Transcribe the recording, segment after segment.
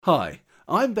Hi,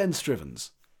 I'm Ben Strivens.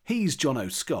 He's John O.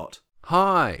 Scott.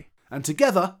 Hi. And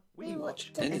together, we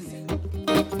watched anything.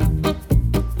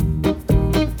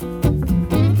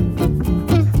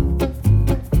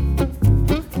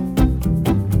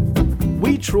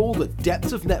 We trawl the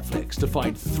depths of Netflix to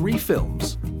find 3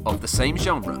 films Of the same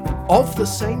genre. of the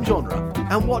same genre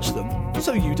and watch them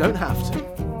so you don't have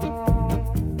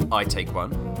to. I take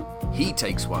one, he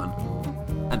takes one,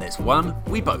 and there's one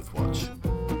we both watch.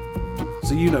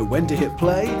 So you know when to hit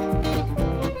play.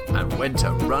 And when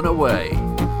to run away.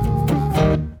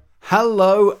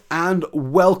 Wehello and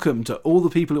welcome to all the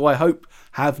people who I hope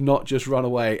have not just run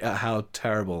away at how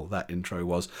terrible that intro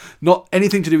was. Not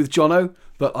anything to do with Jono,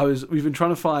 but we've been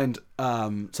trying to find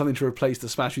something to replace the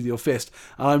smash with your fist,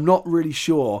 and I'm not really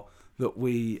sure that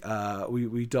we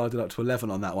dialed it up to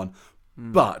 11 on that one,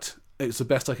 but it's the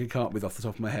best I could come up with off the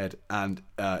top of my head, and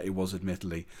it was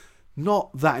admittedly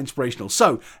not that inspirational.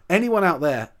 So anyone out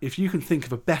there, if you can think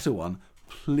of a better one,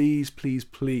 please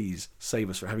save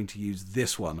us for having to use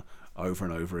this one over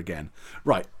and over again.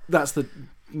 Right, that's the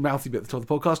mouthy bit at the top of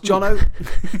the podcast. Jono,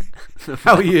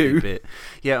 how are you?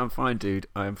 Yeah, I'm fine, dude.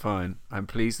 I'm fine. I'm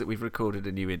pleased that we've recorded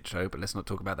a new intro, but let's not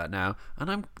talk about that now. And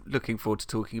I'm looking forward to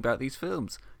talking about these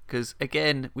films. Because,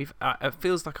 again, it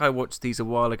feels like I watched these a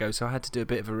while ago, so I had to do a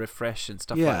bit of a refresh and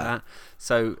stuff like that.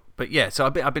 So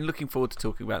I've been looking forward to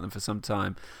talking about them for some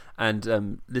time.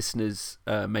 And listeners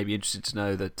may be interested to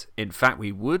know that, in fact,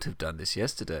 we would have done this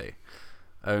yesterday.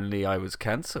 Only I was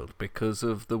cancelled because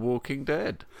of The Walking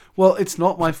Dead. Well, it's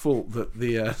not my fault that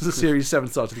the Series 7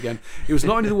 started again. It was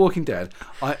not only The Walking Dead.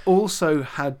 I also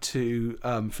had to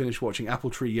finish watching Apple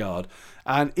Tree Yard.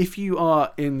 And if you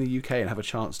are in the UK and have a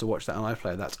chance to watch that on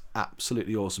iPlayer, that's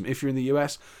absolutely awesome. If you're in the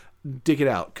US, dig it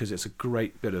out, because it's a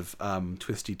great bit of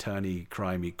twisty-turny,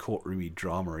 crimey, courtroomy,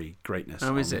 drama-y greatness.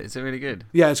 Oh, is it? Is it really good?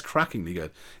 Yeah, it's crackingly good.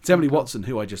 It's Emily Watson,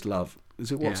 who I just love.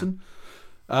 Is it Watson?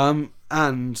 Yeah.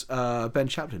 And Ben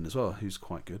Chaplin as well, who's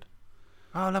quite good.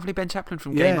 Oh, lovely Ben Chaplin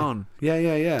from Game On. Yeah.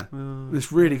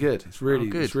 It's really good. It's really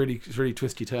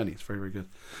twisty-turny. It's very, very good.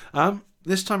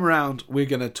 This time around, we're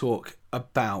going to talk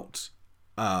about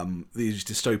these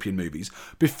dystopian movies.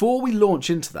 Before we launch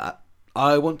into that,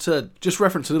 I want to just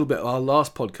reference a little bit of our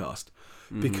last podcast,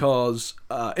 because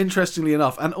interestingly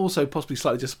enough, and also possibly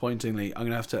slightly disappointingly, I'm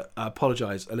going to have to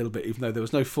apologise a little bit, even though there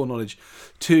was no full-knowledge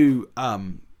to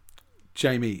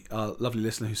Jamie, our lovely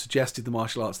listener, who suggested the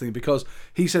martial arts thing, because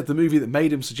he said the movie that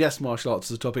made him suggest martial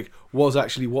arts as a topic was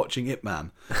actually watching Ip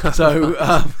Man.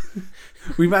 So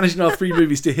we managed in our 3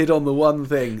 movies to hit on the one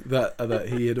thing that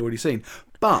he had already seen.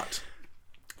 But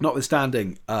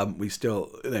notwithstanding, we still,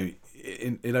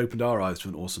 it opened our eyes to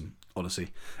an awesome Odyssey,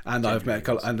 and I've met a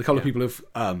couple of people have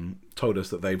told us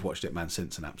that they've watched Ip Man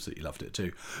since and absolutely loved it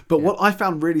too. But what I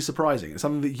found really surprising, and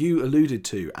something that you alluded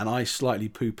to and I slightly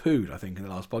poo-pooed, I think, in the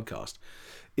last podcast,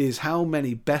 is how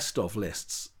many best of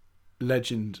lists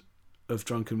Legend of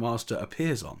Drunken Master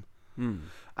appears on. And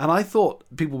I thought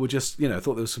people were just,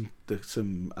 thought there was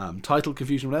some title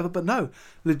confusion or whatever, but no,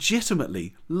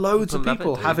 legitimately loads of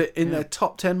people have it in their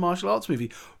top 10 martial arts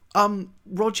movie.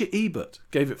 Roger Ebert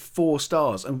gave it 4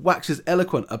 stars and waxes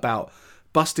eloquent about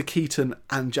Buster Keaton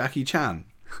and Jackie Chan.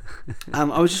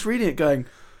 And I was just reading it going,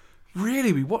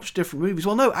 really, we watched different movies?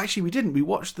 Well, no, actually we didn't. We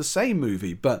watched the same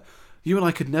movie, but you and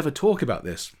I could never talk about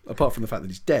this, apart from the fact that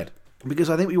he's dead, because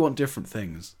I think we want different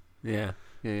things. Yeah.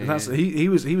 He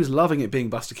was loving it being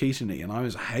Buster Keaton-y, and I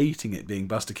was hating it being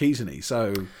Buster Keaton-y,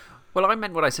 so... Well, I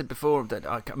meant what I said before, that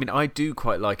I do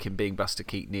quite like him being Buster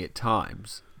Keaton-y at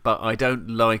times, but I don't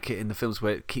like it in the films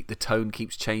where the tone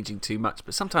keeps changing too much.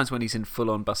 But sometimes when he's in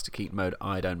full-on Buster Keaton mode,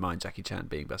 I don't mind Jackie Chan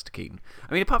being Buster Keaton.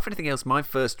 I mean, apart from anything else, my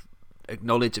first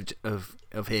knowledge of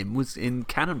him was in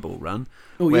Cannonball Run,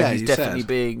 where he's definitely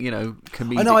being,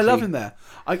 comedically... I know, I love him there.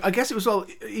 I guess it was,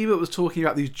 Ebert was talking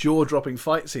about these jaw-dropping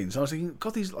fight scenes. I was thinking,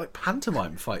 God, these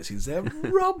pantomime fight scenes, they're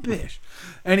rubbish.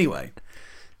 Anyway,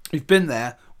 we've been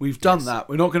there, we've done that,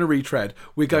 we're not going to retread.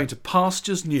 We're going to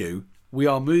pastures new. We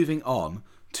are moving on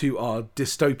to our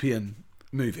dystopian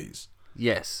movies.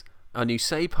 Yes, and you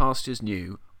say pastures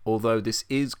new, although this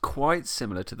is quite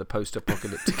similar to the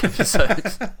post-apocalyptic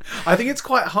episodes. I think it's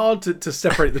quite hard to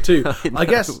separate the two. I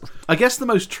guess the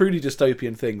most truly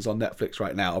dystopian things on Netflix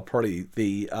right now are probably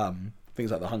the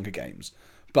things like the Hunger Games.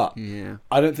 But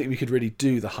I don't think we could really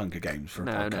do the Hunger Games for a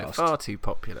podcast. No, far too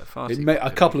popular.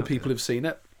 A couple of people have seen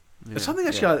it. Yeah, it's something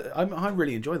actually I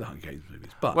really enjoy the Hunger Games movies.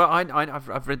 But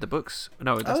I've read the books.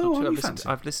 No, that's not true.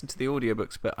 I've listened to the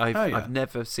audiobooks, but I've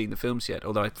never seen the films yet.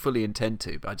 Although I fully intend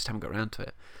to, but I just haven't got around to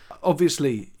it.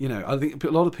 Obviously, I think a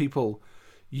lot of people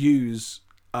use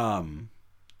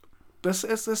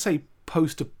let's say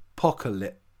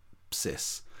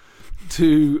post-apocalypsis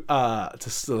to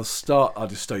sort of start our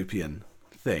dystopian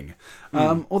thing.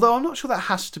 Although I'm not sure that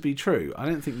has to be true. I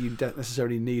don't think you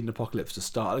necessarily need an apocalypse to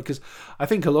start, because I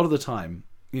think a lot of the time,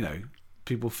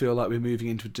 people feel like we're moving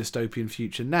into a dystopian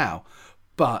future now,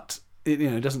 but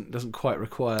it doesn't quite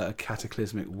require a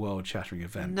cataclysmic, world-shattering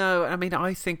event. No, I mean,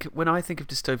 when I think of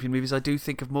dystopian movies, I do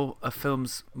think of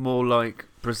films more like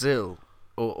Brazil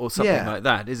or something like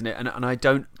that, isn't it? And I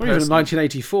don't. Or even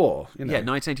 1984. Yeah,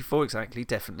 1984 exactly,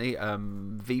 definitely.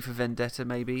 V for Vendetta,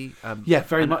 maybe.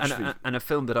 Very much. And a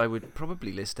film that I would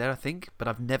probably list there, I think, but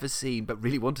I've never seen, but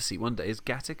really want to see one day, is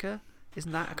Gattaca.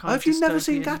 Isn't that a kind of Have you never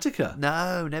seen Gattaca?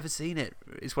 No, never seen it.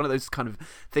 It's one of those kind of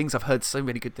things I've heard so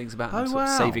many good things about. And I'm sort of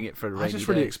saving it for a rainy day. I just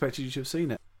really expected you to have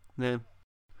seen it. Yeah.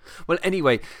 Well,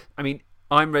 anyway, I mean,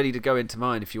 I'm ready to go into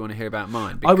mine if you want to hear about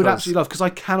mine. I would absolutely love, because I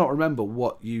cannot remember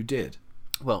what you did.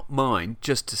 Well, mine,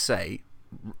 just to say,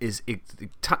 it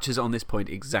touches on this point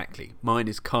exactly. Mine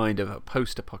is kind of a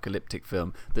post-apocalyptic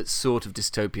film that's sort of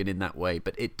dystopian in that way,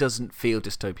 but it doesn't feel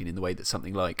dystopian in the way that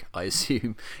something like, I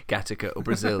assume, Gattaca or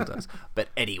Brazil does. But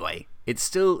anyway, it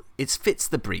fits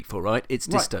the brief, all right? It's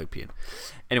dystopian.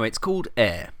 Anyway, it's called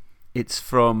Air. It's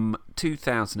from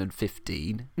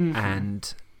 2015,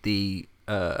 and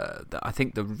I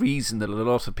think the reason that a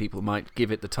lot of people might give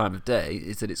it the time of day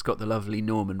is that it's got the lovely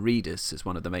Norman Reedus as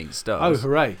one of the main stars. Oh,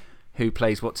 hooray. Who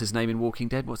plays, what's his name in Walking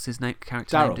Dead? What's his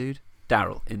character name, dude?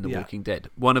 Daryl in The Walking Dead.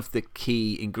 One of the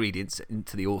key ingredients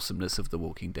into the awesomeness of The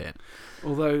Walking Dead.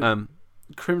 Although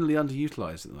criminally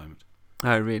underutilised at the moment.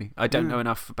 Oh, really? I don't know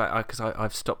enough about it, because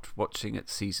I've stopped watching at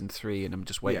season 3 and I'm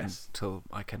just waiting till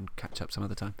I can catch up some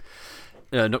other time.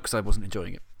 Not because I wasn't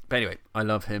enjoying it. But anyway, I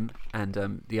love him.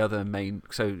 And the other main...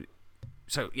 So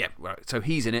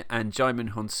he's in it. And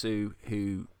Djimon Hounsou,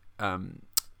 who...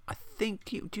 I think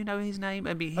do you know his name?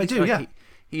 I mean, I do,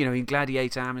 in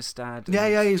Gladiator, Amistad.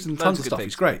 Yeah, he's in tons of stuff.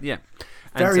 He's great. Yeah,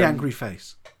 very angry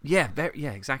face. Yeah,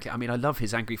 exactly. I mean, I love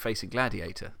his angry face in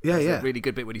Gladiator. Yeah, There's a really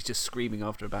good bit when he's just screaming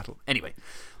after a battle. Anyway,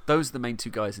 those are the main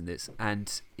two guys in this,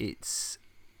 and it's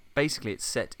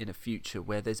set in a future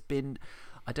where there's been,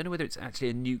 I don't know whether it's actually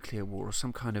a nuclear war or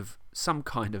some kind of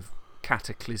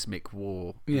cataclysmic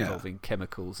war involving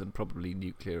chemicals and probably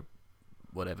nuclear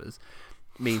whatevers.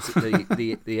 Means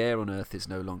that the air on Earth is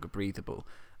no longer breathable.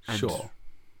 And sure.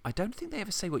 I don't think they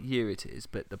ever say what year it is,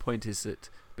 but the point is that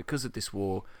because of this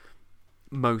war,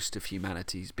 most of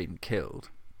humanity's been killed.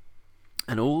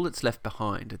 And all that's left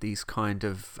behind are these kind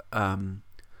of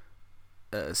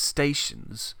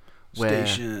stations where...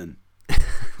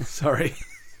 Sorry.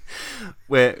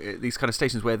 Where these kind of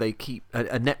stations where they keep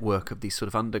a network of these sort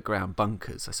of underground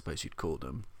bunkers, I suppose you'd call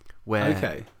them,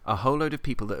 where a whole load of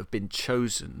people that have been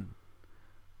chosen...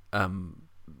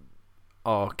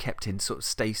 are kept in sort of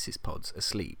stasis pods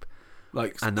asleep,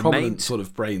 like prominent sort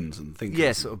of brains and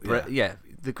thinkers. Yeah,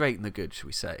 the great and the good, shall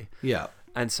we say? Yeah.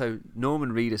 And so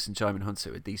Norman Reedus and Djimon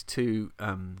Hounsou are these two.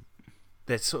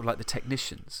 They're sort of like the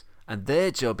technicians, and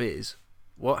their job is,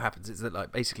 what happens is that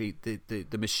like basically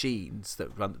the machines that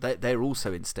run, they're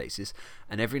also in stasis,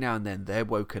 and every now and then they're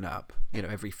woken up.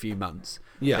 Every few months,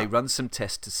 they run some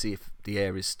tests to see if the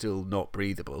air is still not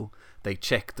breathable. They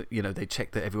check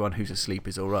that everyone who's asleep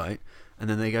is all right, and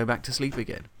then they go back to sleep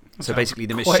again. So basically,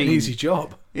 the machine, quite an easy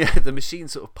job. Yeah, the machine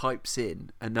sort of pipes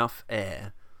in enough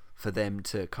air for them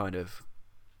to kind of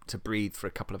to breathe for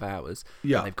a couple of hours.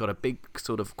 Yeah, and they've got a big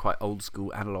sort of quite old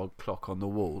school analog clock on the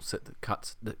wall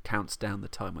that counts down the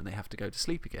time when they have to go to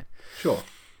sleep again. Sure.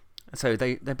 So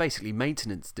they're basically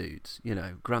maintenance dudes,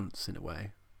 grunts in a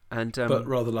way. And, but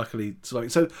rather luckily,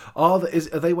 so are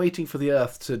they waiting for the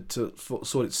Earth to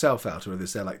sort itself out, or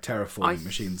is there like terraforming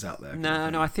machines out there?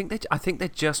 No. I think they're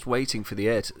just waiting for the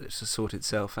air to sort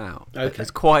itself out. Okay.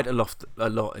 There's quite a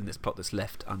lot in this plot that's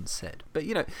left unsaid. But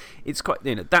it's quite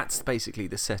that's basically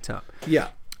the setup. Yeah.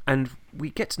 And we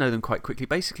get to know them quite quickly.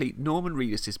 Basically, Norman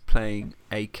Reedus is playing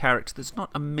a character that's not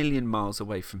a million miles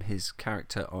away from his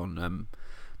character on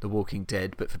The Walking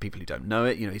Dead, but for people who don't know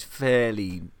it, he's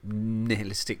fairly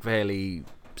nihilistic, fairly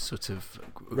sort of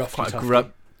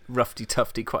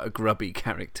roughy-tufty, quite a grubby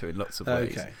character in lots of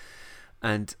ways. Okay.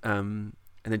 And then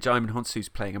Djimon Hounsou's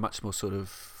playing a much more sort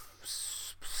of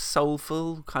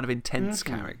soulful, kind of intense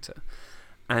character.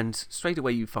 And straight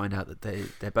away you find out that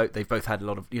they've both had a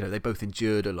lot of, they both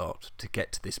endured a lot to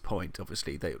get to this point.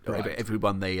 Obviously,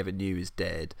 everyone they ever knew is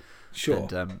dead. Sure.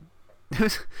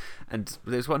 And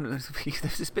there's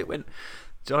this bit when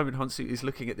Djimon Hounsou is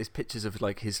looking at these pictures of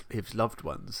like his loved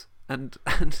ones, and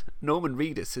Norman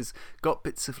Reedus has got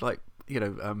bits of like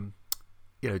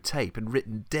tape and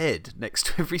written "dead" next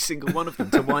to every single one of them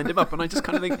to wind him up. And I just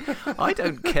kind of think, I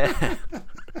don't care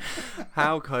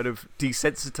how kind of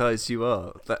desensitized you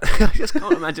are. But I just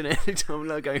can't imagine any time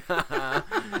like going,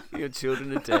 your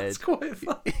children are dead. That's quite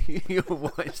funny. Your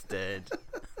wife's dead.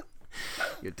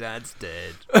 Your dad's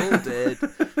dead. All dead.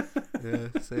 Yeah.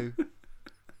 So,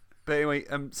 but anyway,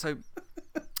 so.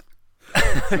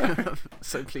 I'm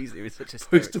so pleased it was such a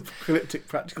post-apocalyptic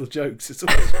practical jokes. It's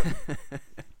always...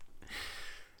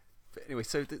 But anyway,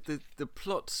 so the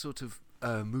plot sort of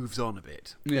moves on a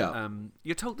bit. Yeah.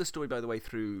 You're told the story, by the way,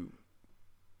 through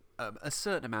a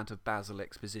certain amount of Basil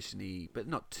exposition-y, but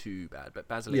not too bad, but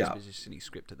Basil exposition-y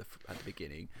script at the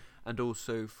beginning, and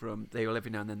also from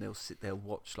every now and then they'll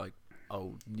watch like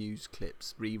old news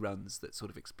clips, reruns that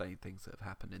sort of explain things that have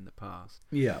happened in the past.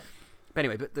 Yeah. But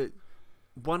anyway,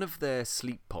 one of their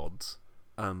sleep pods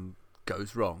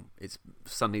goes wrong.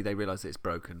 Suddenly they realise that it's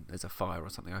broken. There's a fire or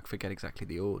something. I forget exactly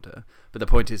the order. But the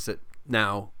point is that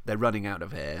now they're running out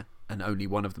of air, and only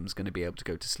one of them's going to be able to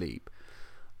go to sleep.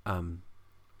 And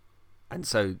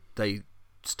so they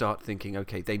start thinking,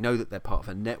 okay, they know that they're part of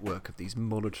a network of these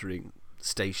monitoring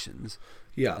stations.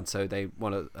 Yeah. And so they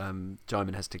want to.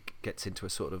 Jaimin gets into a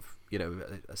sort of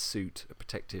a suit, a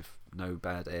protective. No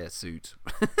bad air suit.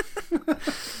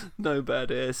 No bad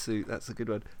air suit. That's a good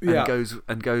one. Yeah.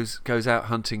 And goes out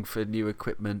hunting for new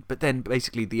equipment. But then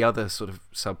basically the other sort of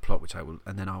subplot,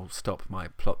 and then I'll stop my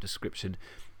plot description,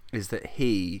 is that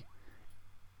he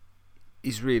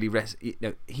is really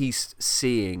he's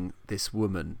seeing this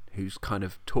woman who's kind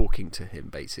of talking to him.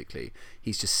 Basically,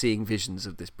 he's just seeing visions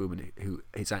of this woman who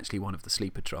is actually one of the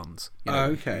Sleepatrons.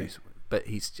 Okay. But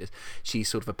she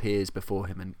sort of appears before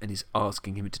him and is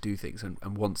asking him to do things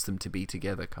and wants them to be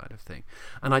together, kind of thing.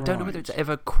 And I don't know whether it's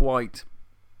ever quite.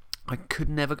 I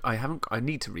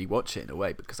need to rewatch it in a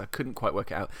way, because I couldn't quite work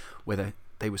it out whether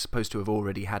they were supposed to have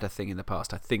already had a thing in the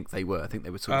past. I think they were. I think they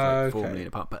were sort of formally in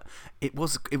a part, but it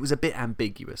was a bit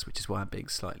ambiguous, which is why I'm being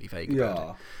slightly vague about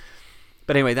it.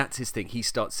 But anyway, that's his thing. He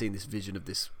starts seeing this vision of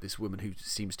this woman who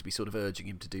seems to be sort of urging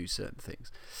him to do certain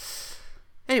things.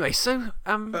 Anyway, so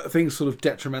things sort of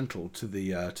detrimental to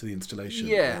the installation.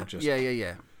 Yeah.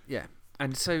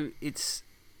 And so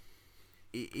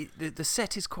the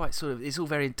set is quite sort of, it's all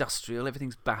very industrial.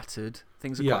 Everything's battered.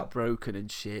 Things are quite broken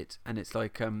and shit. And it's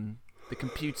like the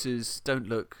computers don't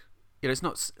look. It's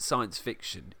not science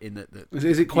fiction in that.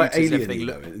 Is it quite alien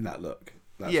though in that look?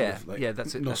 That yeah, sort of, like, yeah,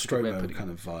 that's it. Nostromo kind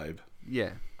of vibe.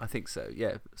 Yeah, I think so.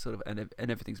 Yeah, sort of, and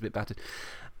everything's a bit battered,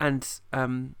 and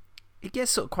it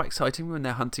gets sort of quite exciting when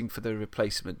they're hunting for the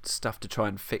replacement stuff to try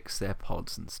and fix their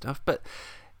pods and stuff. But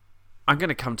I'm going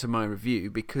to come to my review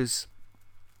because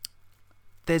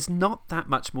there's not that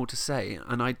much more to say,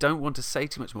 and I don't want to say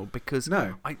too much more because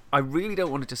I really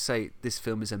don't want to just say this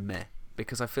film is a meh,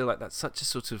 because I feel like that's such a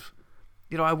sort of,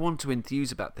 I want to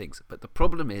enthuse about things, but the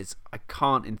problem is I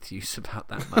can't enthuse about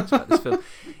that much about this film.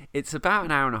 It's about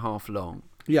an hour and a half long.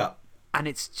 Yeah. And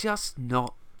it's just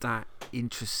not that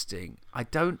interesting.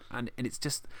 And it's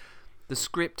just, the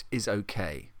script is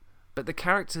okay, but the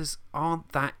characters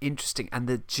aren't that interesting, and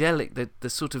the gelling, the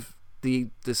sort of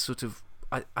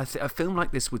a film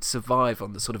like this would survive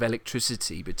on the sort of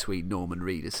electricity between Norman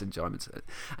Reedus and Jaimin,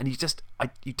 and you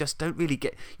just don't really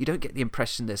get, you don't get the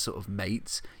impression they're sort of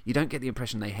mates, you don't get the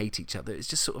impression they hate each other. It's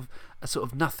just sort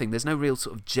of nothing. There's no real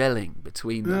sort of gelling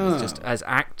between them just as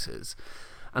actors.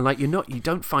 And like you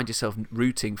don't find yourself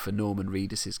rooting for Norman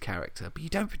Reedus's character, but you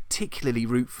don't particularly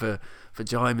root for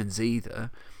Jaimin's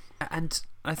either. And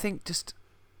I think just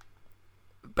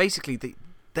basically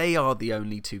they are the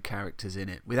only two characters in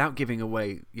it, without giving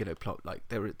away plot. Like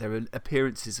there are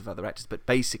appearances of other actors, but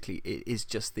basically it is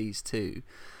just these two.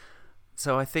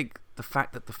 So I think the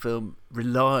fact that the film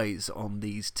relies on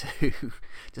these two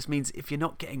just means if you're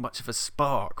not getting much of a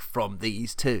spark from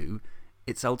these two,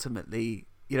 it's ultimately,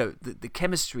 the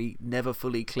chemistry never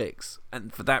fully clicks,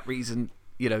 and for that reason,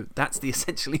 that's the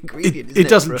essential ingredient. It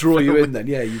doesn't draw you in then,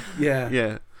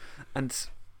 yeah. And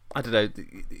I don't know.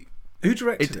 Who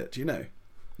directed it? Do you know?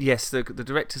 Yes, the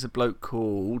director's a bloke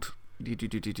called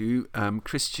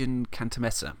Christian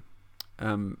Cantamessa,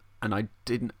 and I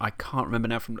can't remember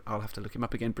now. I'll have to look him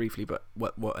up again briefly. But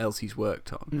what else he's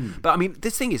worked on? But I mean,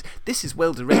 this is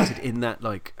well directed in that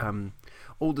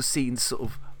all the scenes sort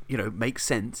of make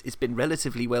sense. It's been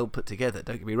relatively well put together.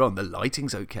 Don't get me wrong. The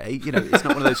lighting's okay. It's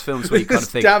not one of those films where you kind of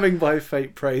think damning by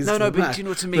fate praise. No, but do you know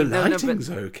what I mean? The lighting's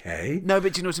okay. No,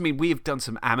 but do you know what I mean? We have done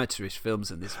some amateurish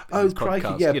films in this. Crikey,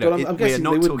 podcast. yeah. But I'm guessing we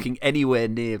are not talking anywhere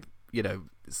near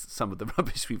some of the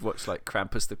rubbish we've watched, like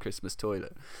Krampus the Christmas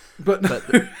Toilet. But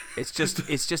it's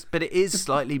just, but it is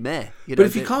slightly meh. You know, but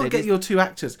if you can't get your two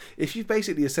actors, if you've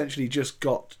basically essentially just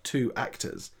got two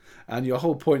actors, and your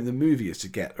whole point of the movie is to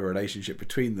get a relationship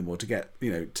between them, or to get,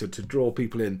 you know, to draw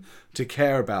people in to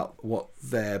care about what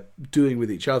they're doing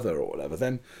with each other or whatever,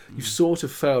 then you've sort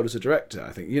of failed as a director.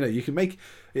 I think, you know, you can make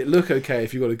it look okay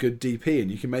if you've got a good DP, and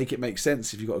you can make it make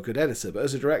sense if you've got a good editor, but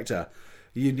as a director,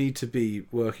 you need to be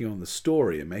working on the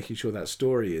story and making sure that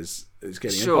story is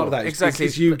getting in. Part of that exactly.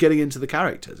 is you getting into the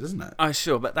characters, isn't it?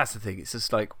 Sure, but that's the thing. It's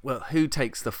just like, well, who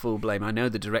takes the full blame? I know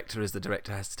the director has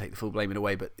to take the full blame in a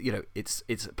way, but, you know, it's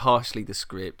partially the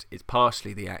script, it's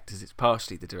partially the actors, it's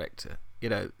partially the director. You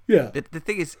know, yeah. The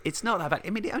thing is, it's not that bad.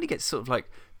 I mean, it only gets sort of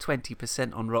like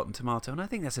 20% on Rotten Tomato, and I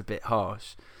think that's a bit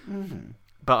harsh. Mm-hmm.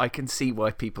 But I can see why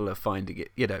people are finding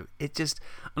it, you know, it just...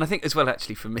 And I think as well,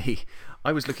 actually, for me,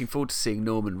 I was looking forward to seeing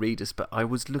Norman Reedus, but I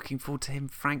was looking forward to him,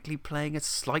 frankly, playing a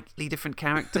slightly different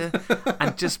character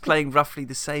and just playing roughly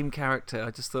the same character. I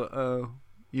just thought, oh,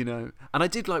 you know... And I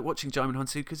did like watching Djimon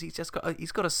Hounsou because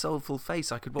he's got a soulful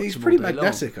face. I could watch him all day long. He's pretty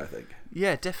magnetic, I think.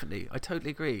 Yeah, definitely. I totally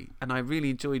agree. And I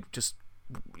really enjoyed just,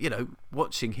 you know,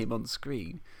 watching him on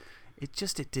screen. It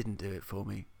didn't do it for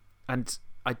me. And...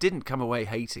 I didn't come away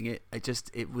hating it.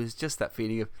 It was just that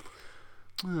feeling of,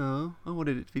 oh, I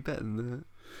wanted it to be better than that.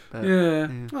 But, yeah.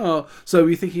 Oh, so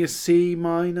were you thinking a C-?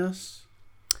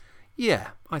 Yeah,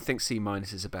 I think C-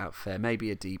 is about fair. Maybe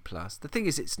a D+. The thing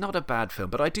is, it's not a bad film,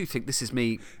 but I do think this is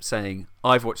me saying,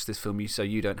 I've watched this film, so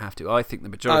you don't have to. I think the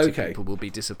majority of people will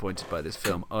be disappointed by this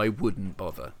film. I wouldn't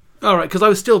bother. All right, because I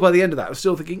was still, by the end of that, I was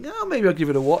still thinking, oh, maybe I'll give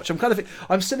it a watch.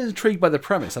 I'm still intrigued by the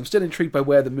premise. I'm still intrigued by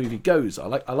where the movie goes. I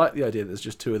like the idea that there's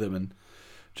just two of them and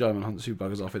Djimon Hounsou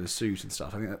buggers off in a suit and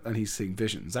stuff. I think and he's seeing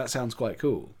visions. That sounds quite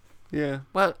cool. Yeah.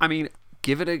 Well, I mean,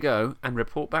 give it a go and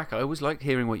report back. I always like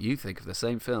hearing what you think of the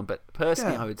same film, but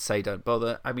personally, I would say don't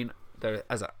bother. I mean,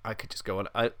 I could just go on.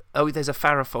 There's a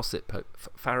Farrah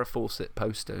Fawcett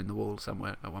poster in the wall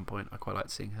somewhere at one point. I quite like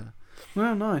seeing her.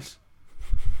 Well, nice.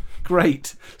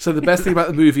 Great. So the best thing about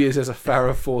the movie is there's a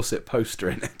Farrah Fawcett poster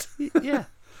in it. Yeah.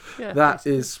 That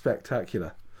is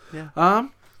spectacular. Yeah.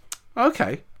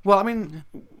 Okay. Well, I mean,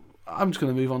 I'm just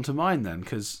going to move on to mine then,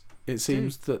 because it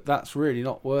seems that that's really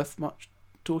not worth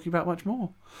talking about much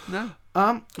more. No.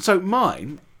 So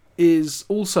mine is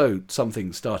also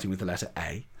something starting with the letter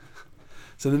A.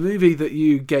 So the movie that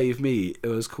you gave me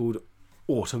was called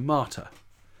Automata.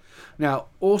 Now,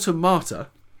 Automata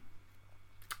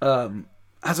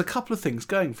has a couple of things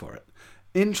going for it.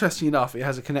 Interesting enough, it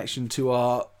has a connection to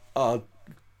our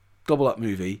double-up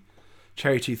movie,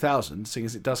 Cherry 2000, seeing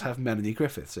as it does have Melanie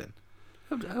Griffiths in.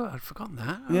 Oh, I'd forgotten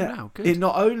that. Yeah. Wow, good. It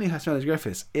not only has Melanie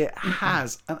Griffiths, it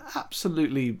has an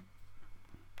absolutely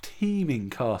teeming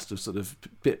cast of sort of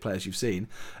bit players you've seen.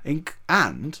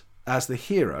 And as the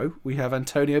hero, we have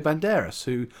Antonio Banderas,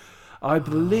 who I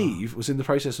believe was in the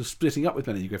process of splitting up with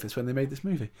Melanie Griffiths when they made this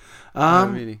movie.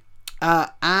 Really?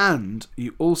 And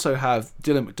you also have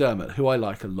Dylan McDermott, who I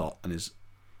like a lot and is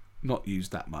not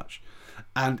used that much,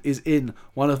 and is in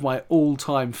one of my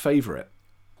all-time favourite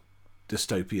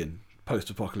dystopian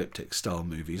post-apocalyptic style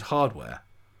movies, Hardware.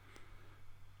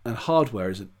 And Hardware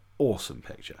is an awesome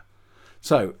picture.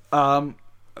 So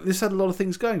this had a lot of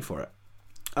things going for it.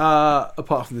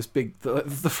 Apart from this big,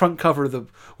 the front cover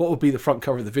of what would be the front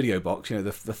cover of the video box, you know,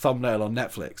 the thumbnail on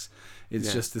Netflix.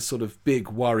 It's just this sort of big,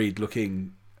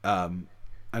 worried-looking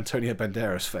Antonio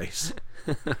Banderas face,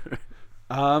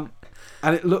 and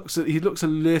he looks a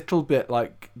little bit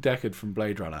like Deckard from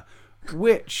Blade Runner,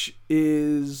 which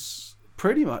is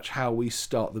pretty much how we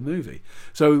start the movie.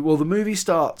 So, the movie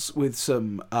starts with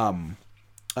some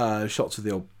shots of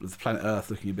the planet Earth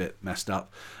looking a bit messed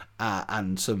up,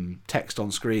 and some text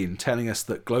on screen telling us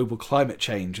that global climate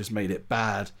change has made it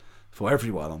bad for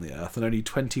everyone on the Earth, and only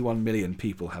 21 million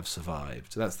people have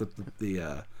survived. So that's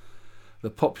the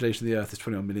population of the Earth is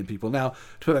 21 million people. Now,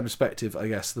 to put that in perspective, I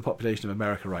guess the population of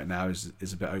America right now is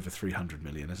a bit over 300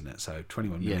 million, isn't it? So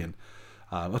 21 million.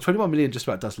 21 million just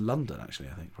about does London, actually,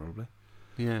 I think, probably.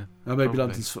 Yeah. Maybe I think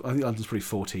London's probably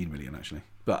 14 million, actually.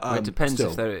 But it depends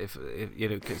still. if you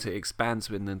know, cause it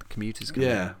expands when the commuters come.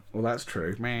 Yeah, well, that's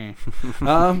true.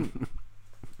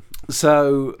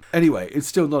 So, anyway, it's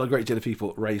still not a great deal of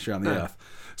people raised around the Earth.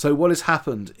 So what has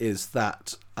happened is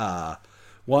that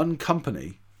one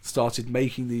company started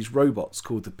making these robots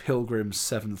called the Pilgrim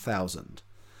 7000.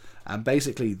 And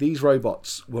basically, these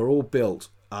robots were all built...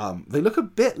 they look a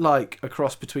bit like a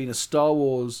cross between a Star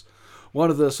Wars...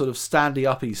 one of the sort of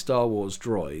standy-uppy Star Wars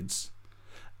droids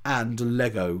and a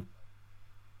Lego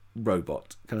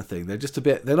robot kind of thing. They're just a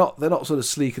bit... They're not sort of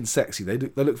sleek and sexy. They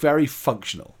look very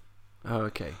functional. Oh,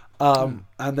 okay. And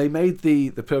they made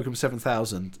the Pilgrim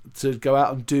 7000 to go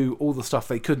out and do all the stuff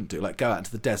they couldn't do, like go out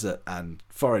into the desert and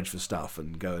forage for stuff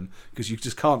and go and because you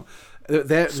just can't.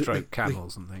 Stroke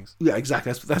camels and things. Yeah,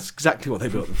 exactly. That's exactly what they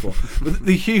built them for. But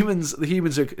the humans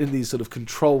are in these sort of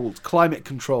climate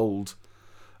controlled.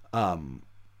 I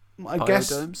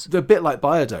guess they're a bit like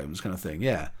biodomes kind of thing.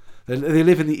 Yeah, they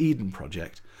live in the Eden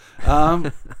Project,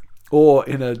 or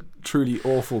in a truly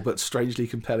awful but strangely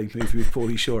compelling movie with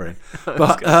Pauly Shore in.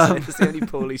 But it's the only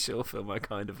Pauly Shore film I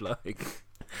kind of like.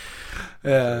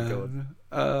 Yeah,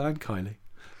 and Kylie.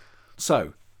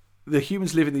 So the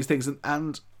humans live in these things,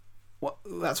 and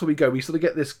that's where we go. We sort of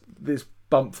get this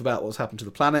bump about what's happened to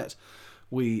the planet,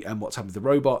 and what's happened to the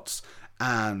robots,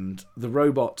 and the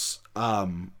robots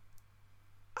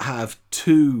have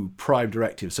two prime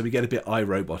directives. So we get a bit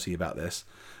iRobot-y about this.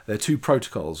 There are two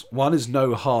protocols. One is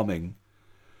no harming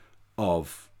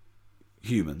of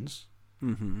humans,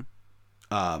 and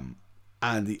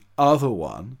the other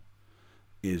one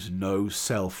is no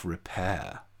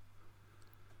self-repair.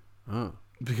 Oh.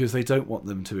 Because they don't want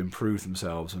them to improve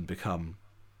themselves and become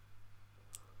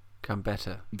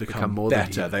better. Become more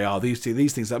better. They are these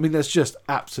things. I mean, there's just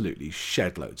absolutely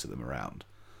shed loads of them around.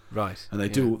 Right. And they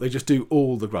just do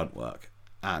all the grunt work,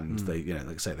 and they, like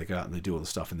I say, they go out and they do all the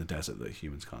stuff in the desert that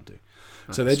humans can't do.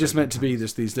 So they're just meant to be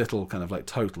these little kind of like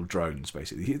total drones,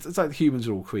 basically. It's like the humans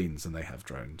are all queens and they have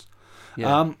drones.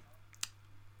 Yeah.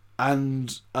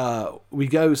 We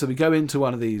go into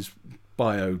one of these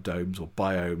biodomes or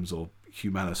biomes or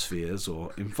humanospheres or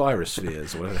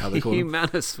envirospheres or how they call them.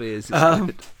 Humanospheres is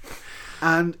good.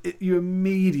 And you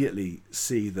immediately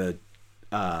see the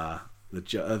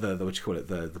what you call it,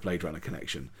 the Blade Runner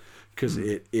connection, because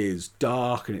it is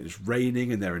dark and it is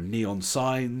raining and there are neon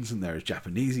signs and there are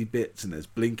Japanesey bits and there's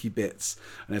blinky bits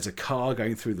and there's a car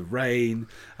going through the rain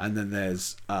and then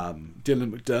there's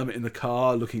Dylan McDermott in the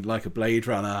car looking like a Blade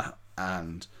Runner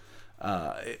and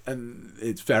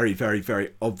it's very, very,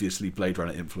 very obviously Blade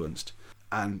Runner influenced.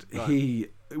 And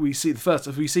we see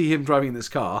him driving in this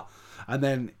car, and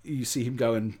then you see him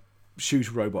go and shoot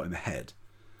a robot in the head,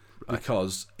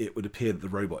 because it would appear that the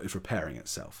robot is repairing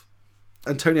itself.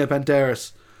 Antonio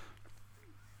Banderas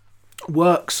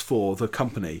works for the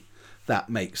company that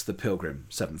makes the Pilgrim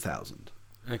 7000.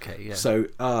 Okay, yeah. So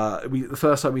the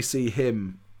first time we see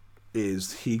him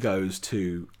is he goes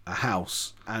to a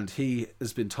house, and he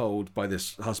has been told by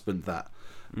this husband that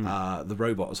the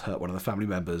robot has hurt one of the family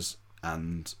members,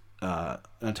 and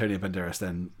Antonio Banderas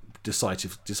then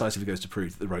decisively goes to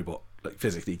prove that the robot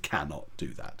physically cannot do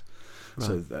that. Right.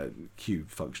 So cue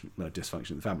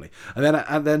dysfunction in the family, and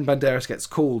then Banderas gets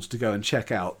called to go and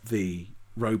check out the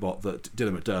robot that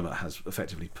Dylan McDermott has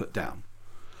effectively put down.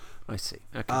 I see.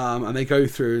 Okay. And they go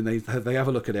through and they have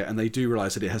a look at it, and they do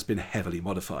realise that it has been heavily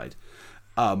modified.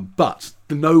 But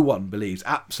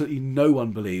absolutely no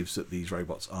one believes that these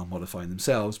robots are modifying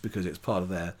themselves, because it's part of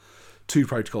their two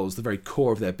protocols, the very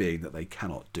core of their being, that they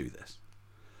cannot do this.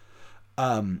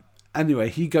 Anyway,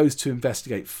 he goes to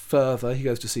investigate further. He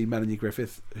goes to see Melanie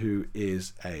Griffith, who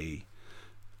is a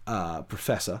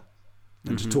professor,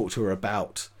 and to talk to her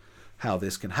about how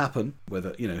this can happen,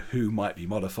 whether, who might be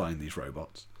modifying these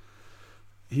robots.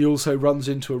 He also runs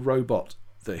into a robot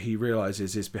that he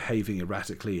realises is behaving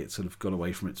erratically. It's sort of gone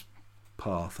away from its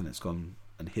path and it's gone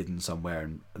and hidden somewhere,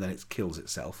 and then it kills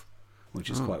itself, which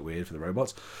is quite weird for the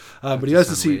robots. But he goes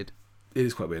to see... Weird. It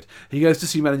is quite weird. He goes to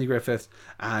see Melanie Griffith,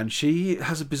 and she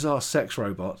has a bizarre sex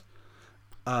robot.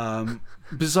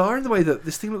 Bizarre in the way that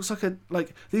this thing looks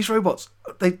like these robots.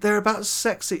 They're about as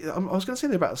sexy. I was going to say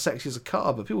they're about as sexy as a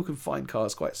car, but people can find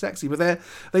cars quite sexy. But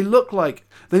they look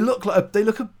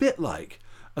a bit like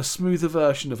a smoother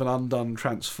version of an undone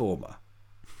Transformer.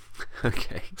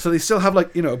 Okay. So they still have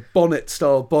a bonnet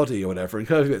style body or whatever and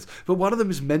curvy bits, but one of them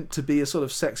is meant to be a sort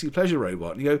of sexy pleasure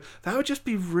robot, and you go, that would just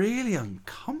be really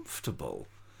uncomfortable.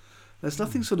 There's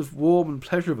nothing sort of warm and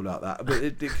pleasurable about that, but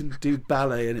it can do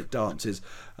ballet and it dances,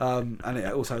 and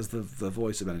it also has the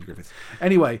voice of Melanie Griffith.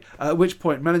 Anyway, at which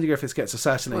point Melanie Griffith gets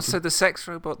assassinated. Well, so the sex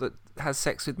robot that has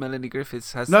sex with Melanie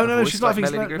Griffith has no, she's not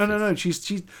like Melanie Griffith? No.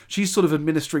 She's sort of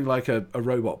administering like a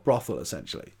robot brothel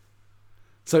essentially.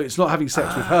 So it's not having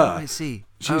sex with her. I see.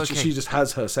 She just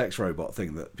has her sex robot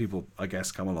thing that people, I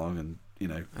guess, come along and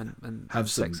and have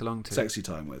sex some along to. Sexy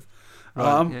time with.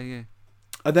 Right. Yeah.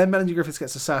 And then Melanie Griffith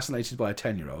gets assassinated by a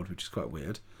 10-year-old, which is quite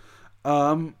weird.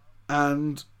 And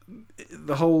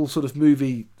the whole sort of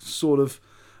movie sort of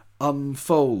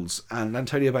unfolds, and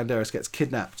Antonio Banderas gets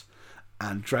kidnapped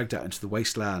and dragged out into the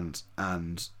wasteland,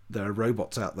 and there are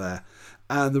robots out there,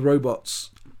 and the robots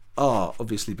are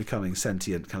obviously becoming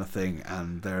sentient kind of thing,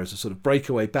 and there is a sort of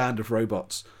breakaway band of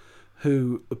robots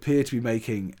who appear to be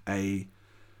making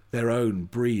their own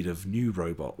breed of new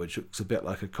robot, which looks a bit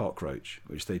like a cockroach,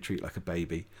 which they treat like a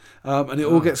baby. And it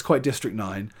all gets quite District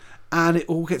 9, and it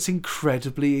all gets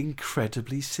incredibly,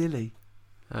 incredibly silly.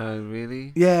 Oh,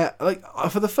 really? Yeah, like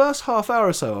for the first half hour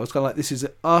or so, I was kind of like, this is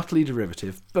utterly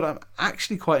derivative, but I'm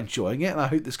actually quite enjoying it, and I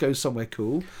hope this goes somewhere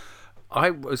cool.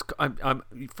 I'm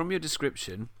from your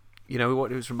description,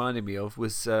 what it was reminding me of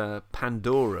was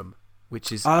Pandorum,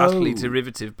 which is utterly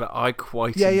derivative, but I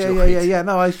quite enjoyed. Yeah.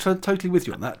 No, I'm totally with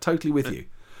you on that. Totally with you.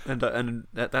 And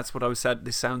that's what I was saying.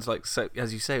 This sounds like, so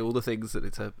as you say, all the things that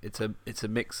it's a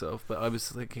mix of. But I was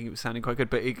thinking it was sounding quite good.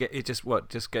 But it just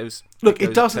goes. Look,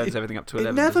 it doesn't. Turns everything up to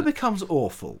 11. It never becomes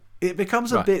awful. It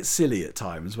becomes a bit silly at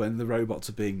times when the robots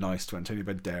are being nice to Antonio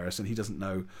Banderas, and he doesn't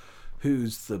know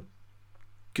who's the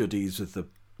goodies with the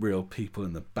real people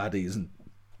and the baddies,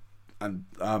 and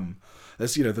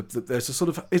there's there's a sort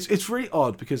of it's really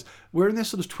odd because we're in this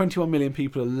sort of 21 million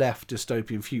people are left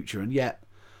dystopian future, and yet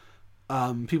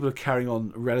people are carrying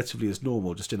on relatively as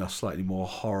normal, just in a slightly more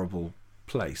horrible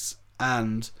place.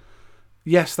 And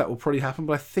yes, that will probably happen,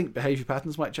 but I think behaviour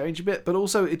patterns might change a bit. But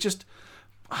also,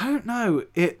 I don't know.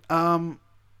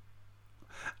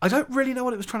 I don't really know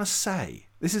what it was trying to say.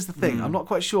 This is the thing. I'm not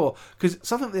quite sure, because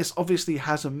something like this obviously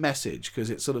has a message,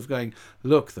 because it's sort of going,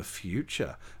 look, the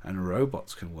future, and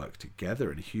robots can work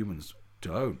together and humans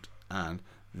don't, and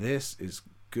this is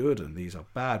good and these are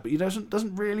bad. But it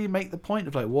doesn't really make the point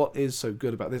of like what is so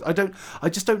good about this. I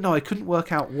just don't know. I couldn't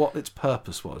work out what its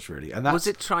purpose was really. And was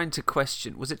it trying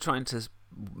to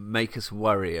make us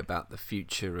worry about the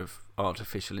future of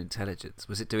artificial intelligence?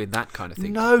 Was it doing that kind of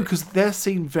thing? No, because they're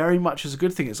seen very much as a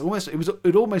good thing.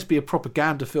 It'd almost be a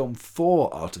propaganda film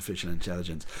for artificial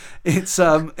intelligence. It's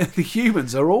the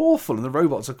humans are awful and the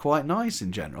robots are quite nice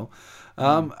in general.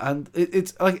 And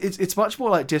it's much more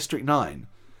like District 9,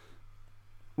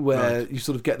 where you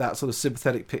sort of get that sort of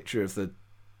sympathetic picture of the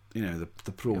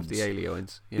prawns, of the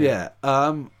aliens. Yeah.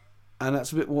 And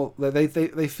that's a bit more. They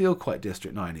feel quite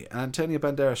District 9. And Antonio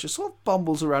Banderas just sort of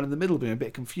bumbles around in the middle, being a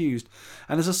bit confused.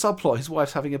 And there's a subplot: his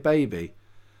wife's having a baby,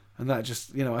 and that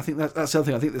just I think that's the other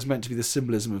thing. I think there's meant to be the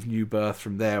symbolism of new birth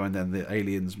from there, and then the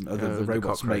aliens, the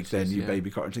robots make their new baby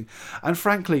cockroach. And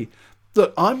frankly,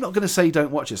 look, I'm not going to say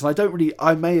don't watch this, and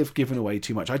I may have given away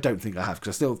too much. I don't think I have,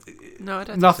 because I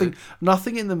don't.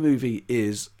 Nothing in the movie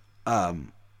is. I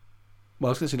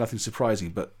was going to say nothing surprising,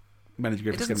 but Melanie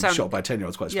Griffiths getting shot by a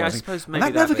 10-year-old is quite surprising. Yeah, I suppose maybe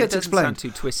and that never gets explained. Sound too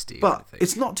twisty, but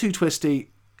it's not too twisty.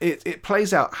 It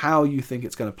plays out how you think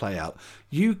it's going to play out.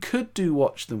 You could do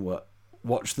worse than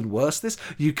worse this.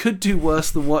 You could do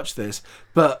worse than watch this,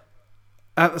 but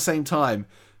at the same time,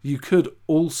 you could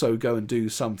also go and do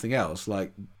something else,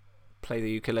 like play the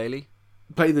ukulele.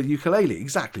 Play the ukulele,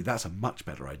 exactly. That's a much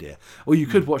better idea. Or you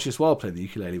could watch this while playing the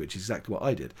ukulele, which is exactly what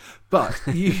I did. But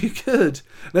you could.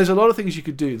 There's a lot of things you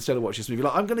could do instead of watch this movie.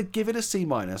 Like, I'm going to give it a C-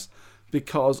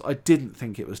 because I didn't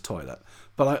think it was toilet,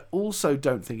 but I also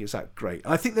don't think it's that great.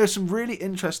 I think there's some really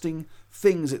interesting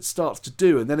things it starts to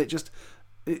do, and then it just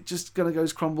kind of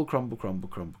goes crumble, crumble, crumble,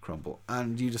 crumble, crumble,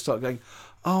 and you just start going,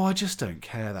 oh, I just don't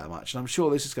care that much, and I'm sure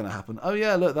this is going to happen. Oh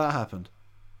yeah, look, that happened.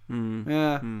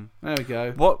 There we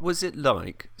go. What was it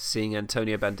like seeing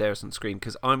Antonio Banderas on screen?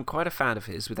 Because I'm quite a fan of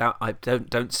his. I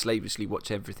don't slavishly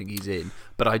watch everything he's in,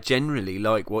 but I generally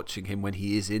like watching him when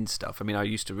he is in stuff. I mean, I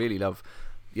used to really love,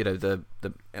 the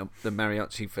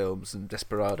mariachi films and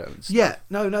Desperado and stuff. Yeah,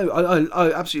 no,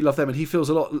 I absolutely love them, and he feels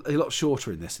a lot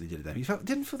shorter in this than he did in them. He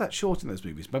didn't feel that short in those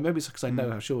movies, but maybe it's because I know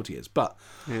how short he is. But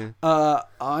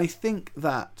I think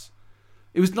that.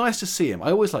 It was nice to see him. I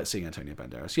always like seeing Antonio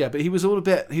Banderas. Yeah, but he was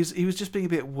he was just being a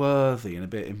bit worthy and a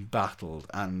bit embattled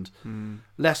and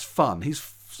less fun.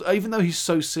 Even though he's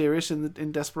so serious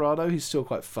in Desperado, he's still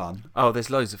quite fun. Oh, there's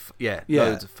loads of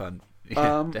loads of fun.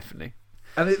 Yeah, definitely.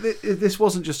 And this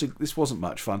wasn't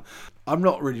much fun. I'm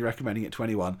not really recommending it to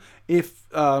anyone. If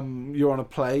you're on a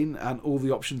plane and all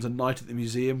the options are Night at the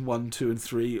Museum 1, 2, and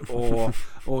 3, or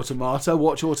Automata,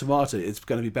 watch Automata. It's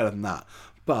going to be better than that.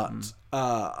 But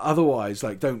otherwise,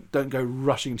 like don't go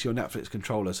rushing to your Netflix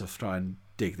controller to try and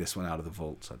dig this one out of the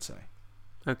vaults, I'd say.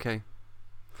 Okay.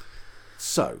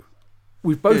 So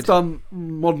we've both done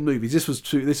modern movies. This was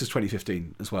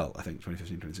 2015 as well, I think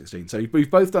 2015, 2016. So we've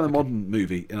both done a modern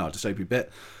movie in our dystopian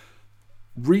bit.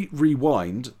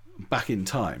 Rewind back in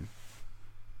time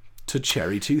to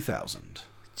Cherry 2000.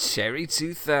 Cherry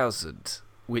 2000,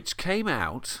 which came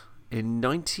out in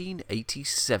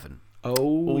 1987.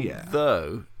 Oh, yeah.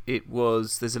 Although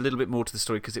there's a little bit more to the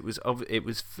story, because it was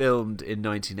filmed in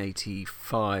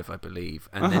 1985, I believe,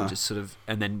 and then just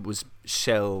and then was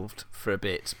shelved for a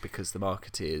bit because the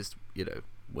marketeers,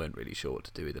 weren't really sure what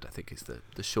to do with it, I think is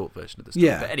the short version of the story.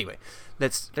 Yeah. But anyway,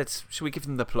 shall we give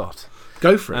them the plot?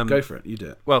 Go for it. You do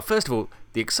it. Well, first of all,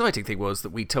 the exciting thing was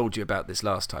that we told you about this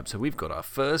last time, so we've got our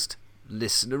first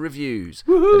listener reviews.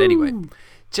 Woohoo! But anyway,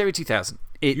 Cherry 2000.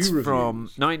 It's from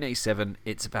 1987.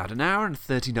 It's about 1 hour and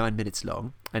 39 minutes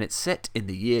long, and it's set in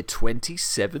the year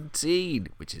 2017,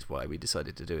 which is why we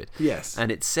decided to do it. Yes.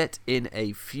 And it's set in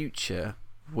a future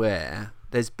where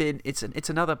there's been... It's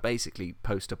another basically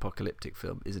post-apocalyptic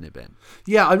film, isn't it, Ben?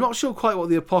 Yeah, I'm not sure quite what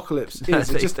the apocalypse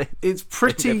is. It's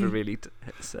pretty... They never really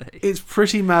say. It's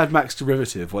pretty Mad Max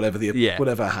derivative, whatever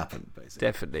happened,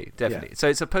 basically. Definitely. Yeah. So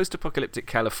it's a post-apocalyptic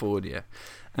California.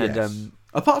 And yes.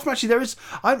 Apart from actually, there is...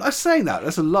 I'm saying that.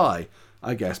 That's a lie,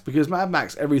 I guess, because Mad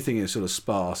Max, everything is sort of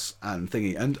sparse and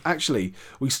thingy. And actually,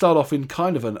 we start off in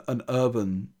kind of an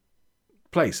urban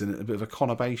place, in a bit of a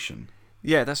conurbation.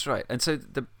 Yeah, that's right. And so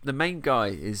the main guy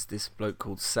is this bloke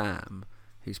called Sam,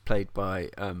 who's played by...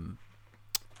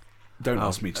 Don't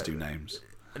ask me to do names.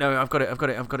 No, I've got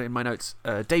it in my notes.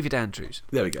 David Andrews.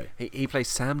 There we go. He plays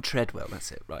Sam Treadwell.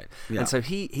 That's it, right? Yeah. And so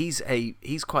he's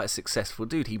quite a successful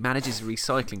dude. He manages a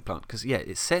recycling plant because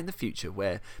it's set in the future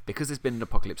where, because there's been an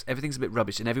apocalypse, everything's a bit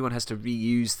rubbish and everyone has to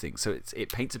reuse things. So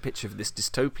it paints a picture of this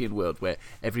dystopian world where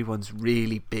everyone's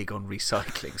really big on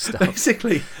recycling stuff.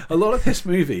 Basically, a lot of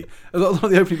the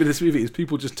opening bit of this movie is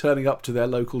people just turning up to their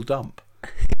local dump.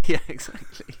 Yeah,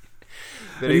 exactly.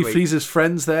 But anyway, he sees his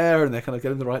friends there, and they're kind of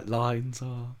getting the right lines.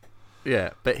 Oh.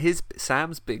 Yeah, but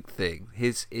Sam's big thing,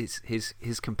 his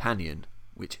companion,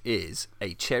 which is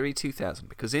a Cherry 2000,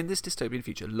 because in this dystopian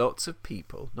future, lots of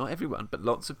people, not everyone, but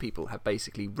lots of people have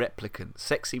basically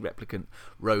sexy replicant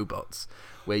robots,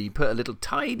 where you put a little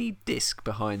tiny disc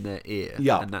behind their ear,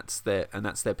 and that's their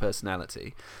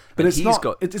personality. But it's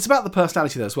about the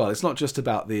personality there as well. It's not just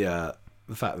about the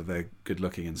fact that they're good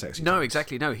looking and sexy. No,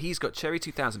 exactly. No, he's got Cherry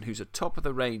 2000, who's a top of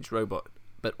the range robot,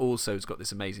 but also has got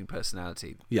this amazing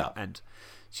personality. Yeah. And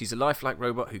she's a lifelike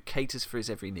robot who caters for his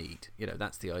every need.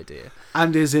 That's the idea.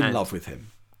 And is in love with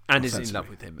him.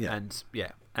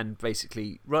 Yeah. And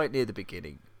basically, right near the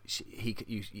beginning,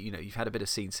 you've had a bit of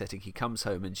scene setting. He comes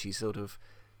home and she's sort of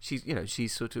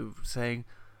saying,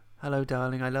 "Hello,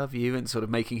 darling, I love you," and sort of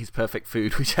making his perfect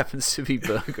food, which happens to be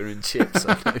burger and chips,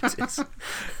 I've noticed.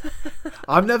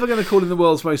 I'm never going to call him the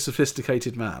world's most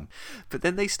sophisticated man. But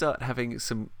then they start having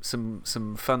some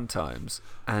fun times,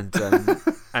 and they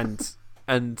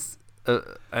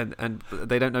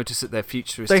don't notice that their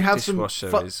futuristic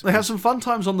dishwasher is... They have some fun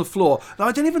times on the floor. Now,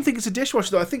 I don't even think it's a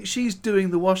dishwasher, though. I think she's doing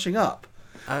the washing up.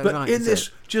 Oh, but right, in this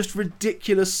just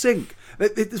ridiculous sink.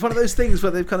 It's one of those things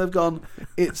where they've kind of gone,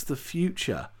 it's the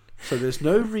future. So there's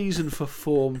no reason for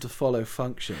form to follow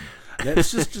function.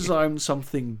 Let's just design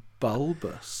something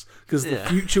bulbous, because the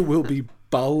future will be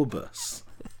bulbous.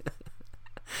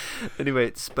 Anyway,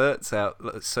 it spurts out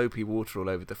soapy water all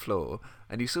over the floor,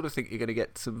 and you sort of think you're going to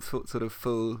get some sort of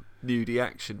full nudie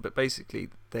action, but basically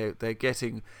they're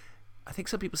getting, I think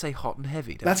some people say hot and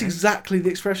heavy. That's exactly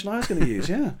the expression I was going to use.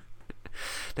 Yeah,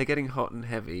 they're getting hot and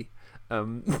heavy.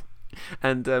 And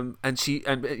she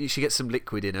gets some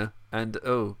liquid in her, and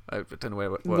I don't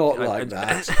know what not like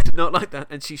that. Not like that,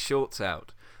 and she shorts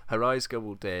out. Her eyes go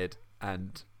all dead,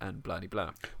 and bloody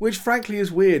blah. Which frankly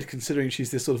is weird, considering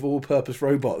she's this sort of all-purpose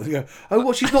robot. You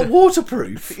go, she's not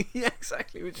waterproof. Yeah,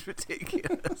 exactly, which is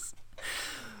ridiculous.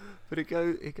 But it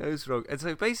goes wrong, and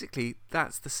so basically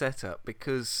that's the setup,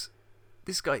 because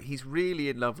this guy, he's really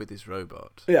in love with his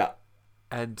robot. Yeah,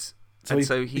 and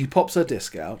so he pops her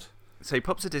disc out. So he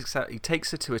pops a disc out. He takes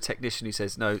her to a technician who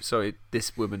says, "No, sorry,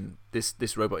 this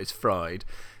robot is fried."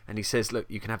 And he says, "Look,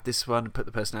 you can have this one. Put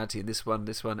the personality in this one."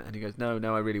 And he goes, "No,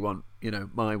 I really want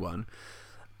my one."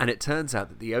 And it turns out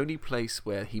that the only place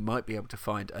where he might be able to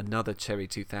find another Cherry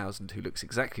 2000 who looks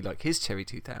exactly like his Cherry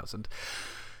 2000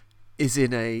 is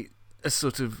in a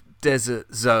sort of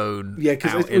desert zone,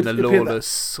 out in the lawless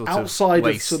sort of outside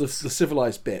wastes. of sort of the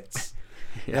civilized bits.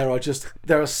 Yeah.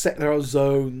 There are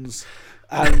zones.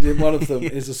 And in one of them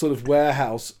is a sort of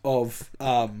warehouse of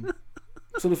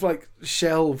sort of like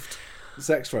shelved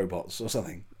sex robots or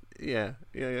something. Yeah,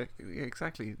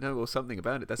 exactly. No, or something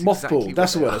about it. That's mothballed. Exactly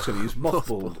That's the word I was going to use.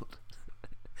 Mothballed.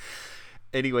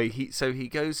 Anyway, he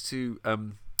goes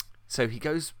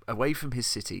away from his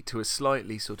city to a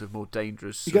slightly sort of more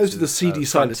dangerous. He goes to the seedy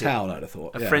side of town. I'd have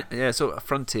thought. Sort of a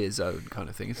frontier zone kind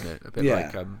of thing, isn't it? A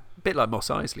bit like Mos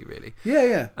Eisley, really.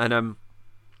 Yeah.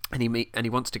 And he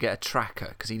wants to get a tracker,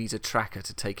 because he needs a tracker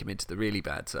to take him into the really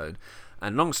bad zone.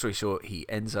 And long story short, he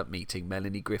ends up meeting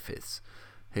Melanie Griffith,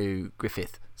 who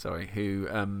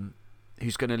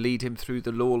who's going to lead him through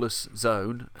the lawless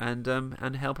zone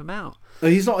and help him out.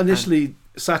 He's not initially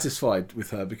satisfied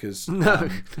with her because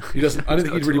he doesn't. I don't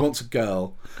think he really wants a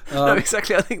girl. No,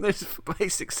 exactly. I think there's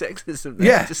basic sexism there.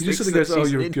 Yeah, he just sort of goes, "Oh,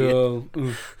 you're a girl."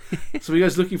 So he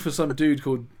goes looking for some dude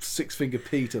called Six Finger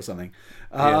Pete or something,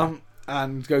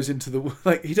 and goes into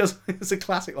the he does. It's a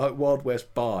classic Wild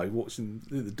West bar. He walks in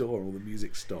through the door, all the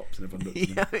music stops, and everyone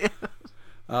looks at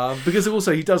him. Because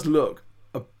also he does look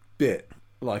a bit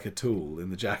like a tool in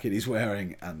the jacket he's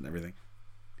wearing and everything.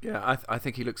 Yeah, I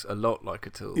think he looks a lot like a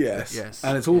tool. Yes.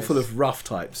 And it's all full of rough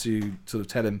types who sort of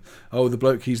tell him, oh, the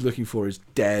bloke he's looking for is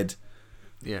dead.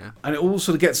 Yeah. And it all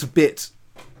sort of gets a bit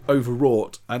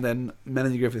overwrought, and then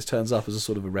Melanie Griffith turns up as a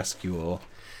sort of a rescuer.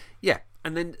 Yeah,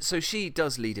 and then so she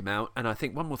does lead him out, and I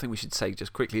think one more thing we should say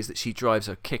just quickly is that she drives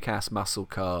a kick-ass muscle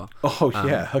car. Oh,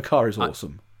 yeah, her car is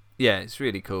awesome. Yeah, it's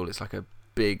really cool. It's like a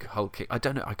big hulking. I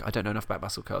don't know enough about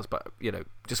muscle cars, but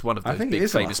just one of those big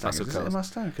famous muscle cars. Is it a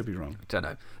Mustang? I could be wrong. I don't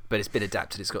know, but it's been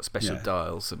adapted. It's got special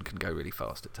dials and can go really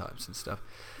fast at times and stuff.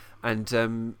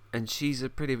 And she's a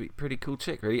pretty cool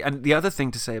chick, really. And the other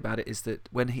thing to say about it is that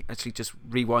when he actually just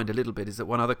rewind a little bit, is that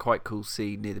one other quite cool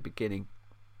scene near the beginning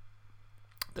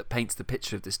that paints the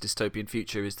picture of this dystopian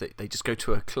future is that they just go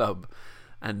to a club,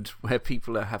 and where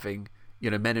people are having.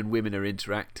 Men and women are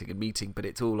interacting and meeting, but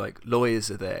it's all like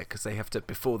lawyers are there because they have to,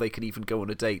 before they can even go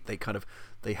on a date, they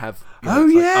have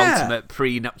ultimate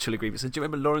pre-nuptial agreements. And do you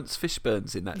remember Lawrence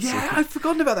Fishburne's in that? Yeah, I'd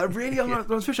forgotten about that. Really,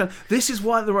 Lawrence Fishburne. This is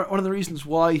one of the reasons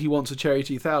why he wants a Cherry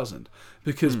 2000,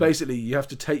 because basically you have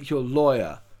to take your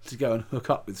lawyer to go and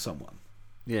hook up with someone.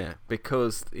 Yeah,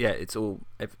 because it's all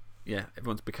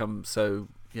everyone's become so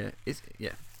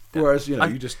Whereas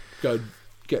you just go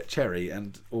get Cherry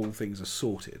and all things are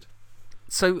sorted.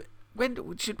 So,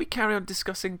 when should we carry on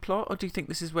discussing plot, or do you think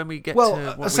this is when we get to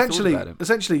what we thought about him?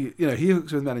 Essentially, he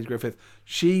hooks with Melanie Griffith.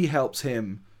 She helps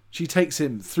him. She takes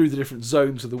him through the different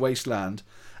zones of the wasteland,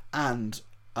 and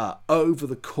over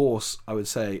the course, I would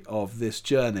say, of this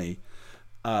journey,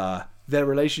 their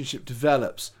relationship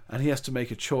develops, and he has to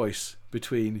make a choice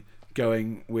between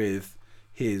going with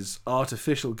his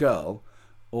artificial girl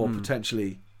or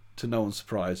potentially, to no one's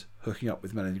surprise, hooking up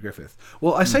with Melanie Griffith.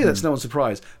 Well, I say that's no one's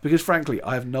surprise because, frankly,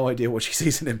 I have no idea what she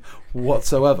sees in him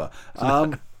whatsoever.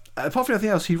 Apart from anything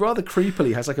else, he rather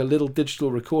creepily has like a little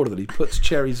digital recorder that he puts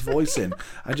Cherry's voice in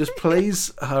and just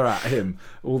plays her at him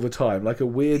all the time, like a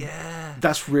weird. Yeah.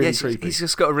 That's really creepy. He's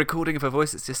just got a recording of her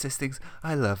voice that just says things,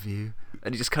 "I love you,"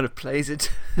 and he just kind of plays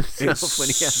it to himself when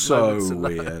he has moments so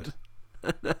weird.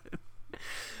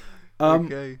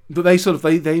 But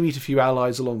they meet a few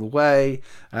allies along the way,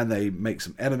 and they make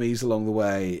some enemies along the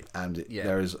way, and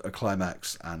there is a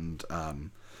climax, and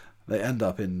they end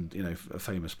up in a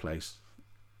famous place.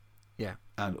 Yeah,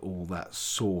 and all that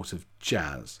sort of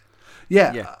jazz.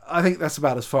 Yeah, I think that's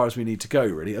about as far as we need to go.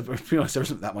 Really, to be honest, there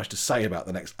isn't that much to say about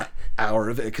the next hour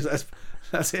of it because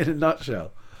that's it in a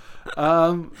nutshell.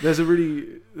 There's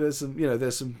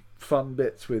some fun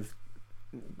bits with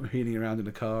healing around in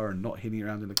a car and not healing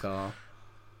around in a car.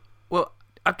 Well,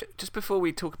 just before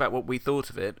we talk about what we thought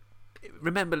of it,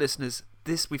 remember, listeners,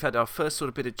 we've had our first sort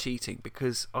of bit of cheating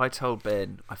because I told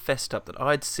Ben, I fessed up that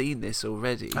I'd seen this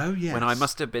already. Oh, yes. When I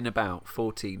must have been about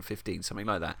 14, 15, something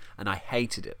like that, and I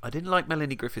hated it. I didn't like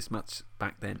Melanie Griffith much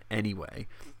back then anyway,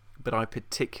 but I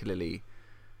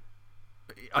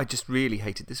just really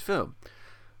hated this film.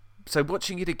 So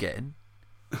watching it again...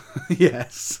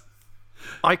 Yes...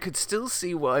 I could still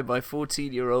see why my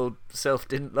 14-year-old self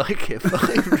didn't like it, but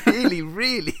I really,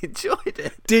 really enjoyed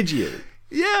it. Did you?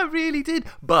 Yeah, I really did.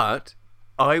 But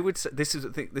I would say this is the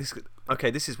thing.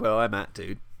 This is where I'm at,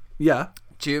 dude. Yeah.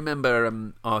 Do you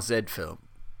remember our Z film,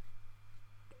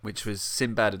 which was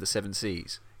Sinbad of the Seven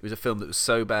Seas? It was a film that was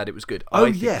so bad it was good. I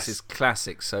think this is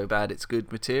classic, so bad it's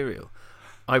good material.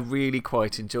 I really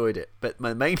quite enjoyed it. But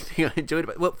my main thing I enjoyed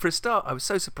about for a start, I was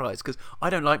so surprised because I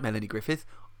don't like Melanie Griffith.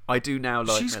 I do now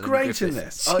like She's Melanie great Griffith. in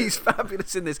this. She's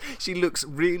fabulous in this. She looks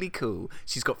really cool.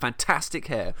 She's got fantastic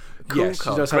hair. Cool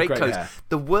car, she does great have clothes. hair.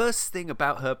 The worst thing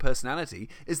about her personality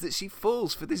is that she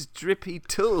falls for this drippy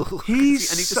tool. He's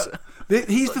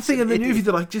the thing in the movie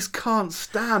that I just can't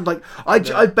stand. Like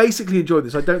I basically enjoyed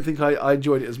this. I don't think I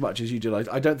enjoyed it as much as you did.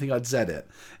 I don't think I'd said it.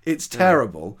 It's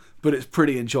terrible, but it's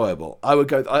pretty enjoyable. I would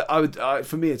go.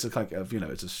 For me, it's a kind of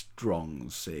it's a strong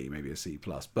C, maybe a C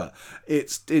plus. But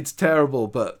it's terrible,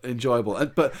 but enjoyable,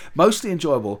 but mostly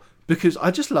enjoyable because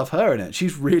I just love her in it.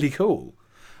 She's really cool.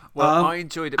 Well, I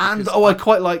enjoyed it, and I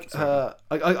quite like her.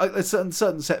 I certain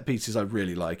set pieces I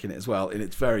really like in it as well. In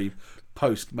its very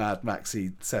post Mad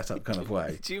Maxy setup kind of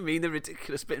way. Do you mean the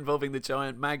ridiculous bit involving the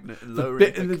giant magnet and lowering the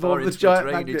bit involving the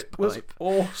giant magnet pipe? Was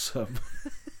awesome.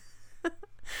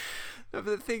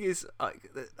 But the thing is,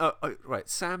 right,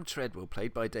 Sam Treadwell,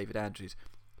 played by David Andrews,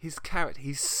 his character,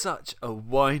 he's such a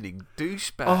whining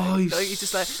douchebag. Oh, he's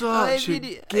just like, I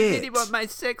really want my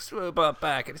sex robot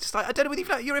back. And it's just like, I don't know whether you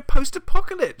feel like you're in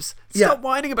post-apocalypse. Stop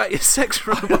whining about your sex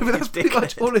robot. But that's pretty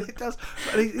much all it does.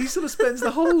 And he sort of spends the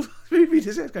whole movie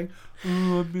just going,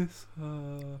 oh, I miss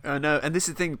her. I know, and this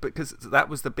is the thing, because that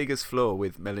was the biggest flaw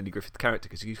with Melanie Griffith's character,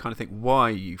 because you kind of think, why are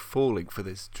you falling for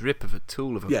this drip of a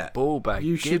tool of a ball bag?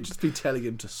 You should just be telling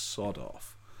him to sod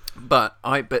off. But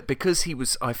because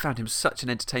I found him such an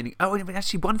entertaining. Oh, and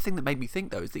actually, one thing that made me think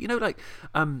though is that like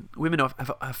women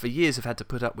have for years have had to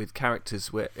put up with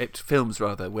films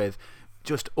with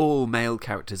just all male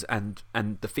characters and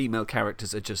the female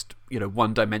characters are just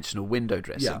one-dimensional window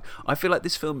dressing. Yeah. I feel like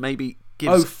this film maybe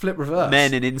gives flip reverse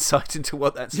men an insight into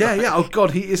what that's like. Yeah. Oh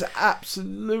God, he is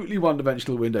absolutely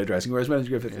one-dimensional window dressing, whereas Melanie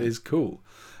Griffith is cool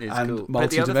and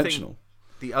multi-dimensional.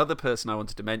 The other person I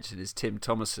wanted to mention is Tim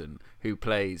Thomerson, who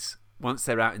plays, once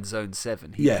they're out in Zone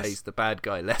 7, he plays the bad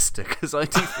guy Lester, because I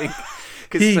do think...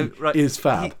 he is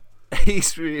fab.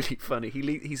 He's really funny.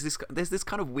 There's this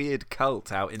kind of weird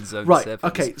cult out in Zone 7. Right,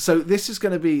 okay, so this is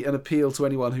going to be an appeal to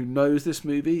anyone who knows this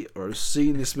movie or has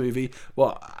seen this movie.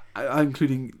 Well, I'm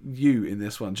including you in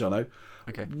this one, Jono.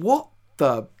 Okay. What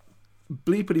the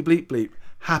bleepity bleep bleep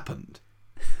happened?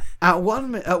 At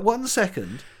 1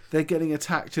 second... they're getting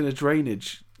attacked in a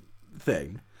drainage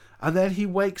thing, and then he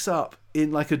wakes up in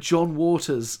like a John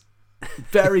Waters,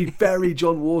 very, very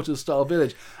John Waters style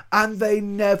village, and they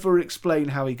never explain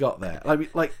how he got there. I mean,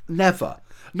 like, never.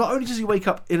 Not only does he wake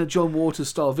up in a John Waters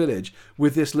style village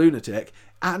with this lunatic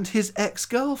and his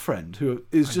ex-girlfriend who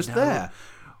is just there.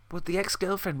 Well, the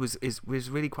ex-girlfriend was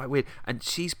really quite weird, and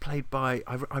she's played by,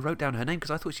 I wrote down her name because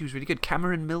I thought she was really good,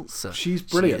 Cameron Miltzer. She's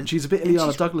brilliant. She's a bit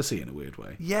Ileana Douglas-y in a weird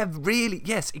way. Yeah, really.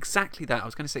 Yes, exactly that. I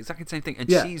was going to say exactly the same thing,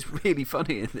 and she's really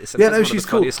funny in this. Yeah, no, she's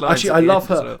cool. Actually, I love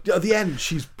her. At the end,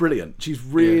 she's brilliant. She's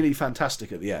really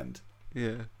fantastic at the end.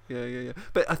 Yeah.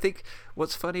 But I think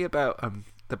what's funny about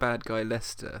the bad guy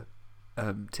Lester,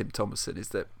 Tim Thomerson, is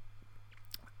that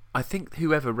I think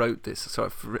whoever wrote this, so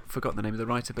I've forgotten the name of the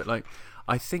writer, but like,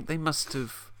 I think they must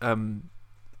have.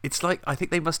 It's like I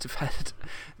think they must have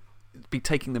be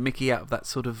taking the mickey out of that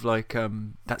sort of like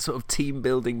that sort of team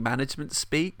building management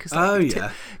speak.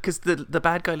 Because the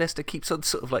bad guy Lester keeps on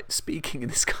sort of like speaking in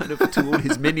this kind of to all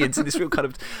his minions in this real kind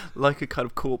of like a kind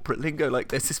of corporate lingo. Like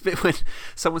there's this bit when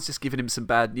someone's just given him some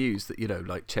bad news that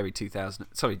like Cherry 2000,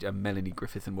 Melanie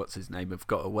Griffith and what's his name have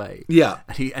got away. Yeah,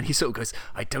 and he sort of goes,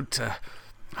 I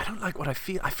don't like what I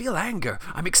feel. I feel anger.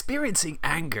 I'm experiencing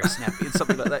anger, Snappy, and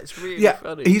something like that. It's really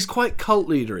funny. He's quite cult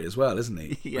leadery as well, isn't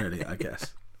he? Yeah. Really, I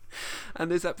guess.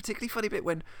 And there's that particularly funny bit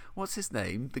when, what's his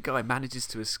name? The guy manages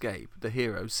to escape, the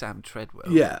hero, Sam Treadwell.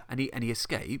 Yeah. And he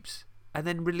escapes and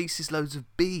then releases loads of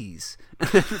bees. And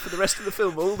then for the rest of the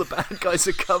film, all the bad guys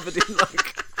are covered in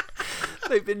like...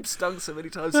 They've been stung so many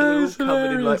times, so they're all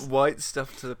covered in like white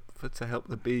stuff to help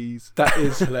the bees. That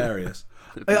is hilarious.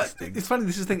 It's funny,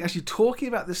 this is the thing, actually talking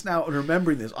about this now and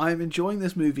remembering this, I am enjoying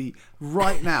this movie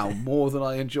right now more than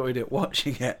I enjoyed it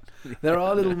watching it. There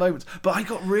are little moments, but I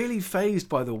got really fazed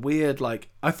by the weird, like,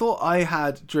 I thought I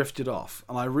had drifted off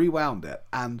and I rewound it,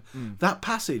 and that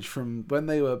passage from when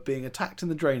they were being attacked in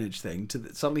the drainage thing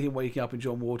to suddenly him waking up in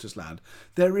John Waters land,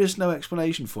 there is no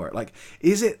explanation for it. Like,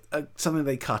 is it something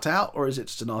they cut out, or is it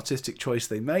just an artistic choice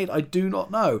they made? I do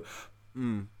not know.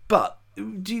 But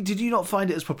did you not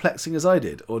find it as perplexing as I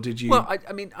did, or did you? Well, I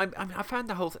found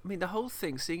the whole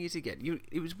thing. Seeing it again,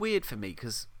 it was weird for me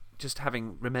because just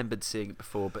having remembered seeing it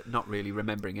before, but not really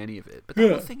remembering any of it. But the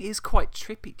whole thing is quite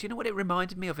trippy. Do you know what it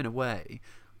reminded me of in a way?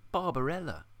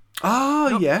 Barbarella.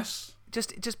 Yes.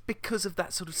 Just because of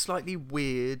that sort of slightly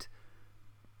weird.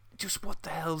 Just what the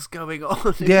hell's going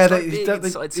on? Yeah,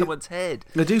 inside someone's head.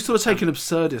 They do sort of take an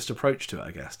absurdist approach to it,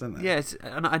 I guess, don't they? Yes,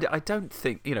 and I don't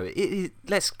think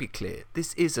let's be clear.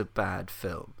 This is a bad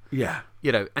film. Yeah.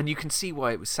 And you can see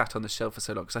why it was sat on the shelf for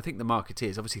so long. Because I think the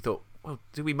marketeers obviously thought, well,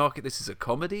 do we market this as a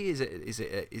comedy? Is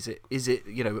it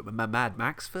a Mad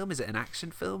Max film? Is it an action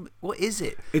film? What is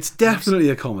it? It's definitely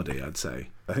a comedy, I'd say.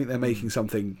 I think they're making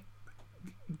something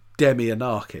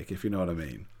demi-anarchic, if you know what I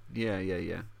mean.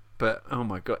 Yeah. But oh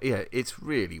my god, yeah, it's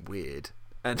really weird.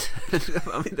 And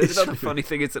I mean, there's another funny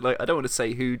thing is that, like, I don't want to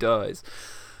say who dies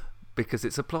because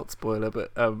it's a plot spoiler,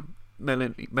 but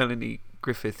Melanie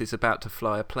Griffith is about to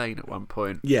fly a plane at one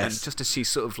point. Yes. And just as she's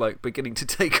sort of like beginning to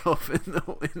take off in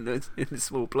the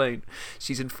small plane,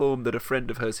 she's informed that a friend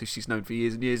of hers who she's known for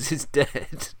years and years is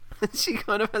dead, and she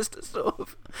kind of has to sort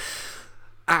of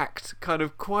act kind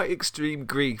of quite extreme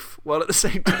grief while at the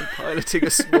same time piloting a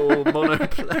small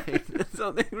monoplane. There's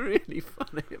something really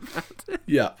funny about it.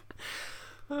 Yeah.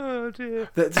 Oh dear.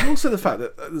 There's also the fact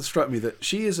that struck me that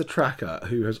she is a tracker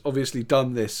who has obviously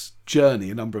done this journey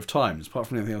a number of times, apart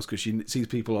from anything else, because she sees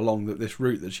people along this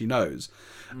route that she knows.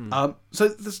 So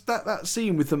that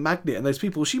scene with the magnet and those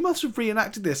people, she must have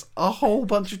reenacted this a whole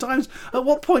bunch of times. At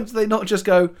what point do they not just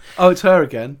go, "Oh, it's her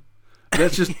again.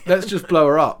 Let's just blow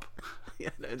her up"? Yeah,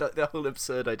 no, the whole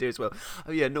absurd idea as well.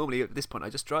 Oh yeah, normally at this point I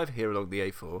just drive here along the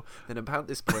A4, then about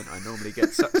this point I normally get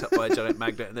sucked up by a giant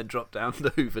magnet and then drop down the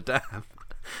Hoover Dam.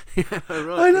 Yeah, right.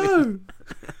 I know.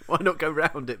 Why not go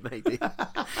round it, maybe?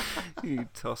 You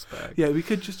toss bag. Yeah, we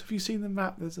could just. Have you seen the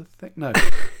map? There's a thing. No.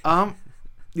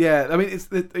 Yeah, I mean,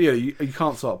 you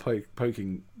can't start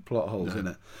poking plot holes in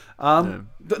it.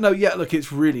 But no, yeah, look,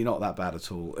 it's really not that bad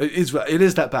at all. It is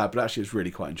that bad, but actually it's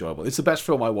really quite enjoyable. It's the best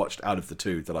film I watched out of the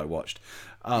two that I watched,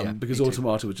 because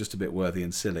Automata was just a bit worthy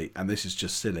and silly, and this is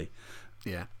just silly.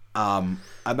 Yeah. And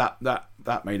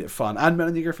that made it fun, and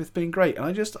Melanie Griffith being great, and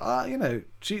I just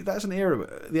that's an era,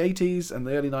 the 80s and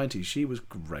the early 90s. She was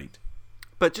great.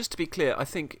 But just to be clear, I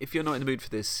think if you're not in the mood for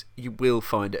this, you will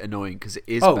find it annoying because it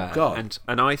is bad. God.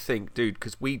 And I think, dude,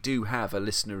 because we do have a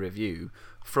listener review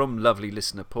from lovely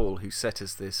listener Paul who set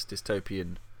us this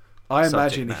dystopian. I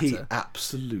imagine he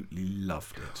absolutely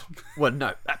loved it. Well,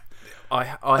 no,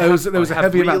 there was a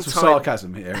heavy amount of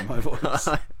sarcasm here in my voice.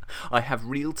 I have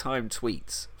real-time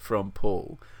tweets from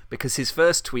Paul because his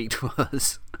first tweet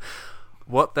was,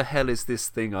 "What the hell is this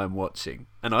thing I'm watching?"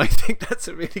 And I think that's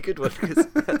a really good one because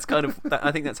that's kind of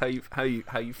I think that's how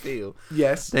you feel.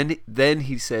 Yes. Then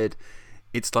he said,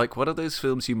 "It's like one of those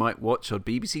films you might watch on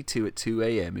BBC Two at 2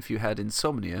 a.m. if you had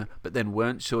insomnia, but then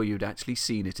weren't sure you'd actually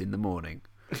seen it in the morning."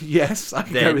 Yes, I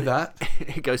can go with that.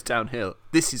 It goes downhill.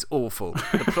 This is awful.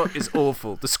 The plot is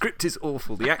awful. The script is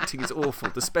awful. The acting is awful.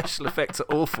 The special effects are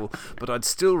awful. But I'd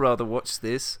still rather watch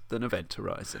this than Event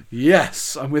Horizon.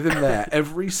 Yes, I'm with him there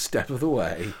every step of the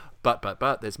way. But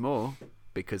there's more.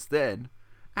 Because then,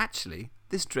 actually,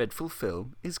 this dreadful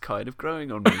film is kind of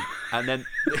growing on me. And then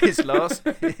his last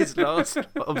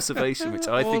observation, which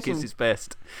I think is his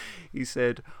best, he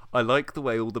said, "I like the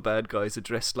way all the bad guys are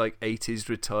dressed like 80s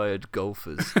retired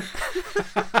golfers."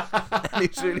 And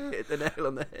he's really hit the nail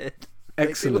on the head.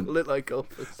 Excellent. They all look like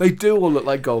golfers. They do all look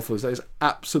like golfers. That is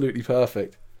absolutely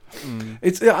perfect.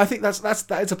 I think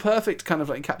that is a perfect kind of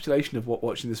like encapsulation of what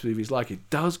watching this movie is like. It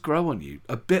does grow on you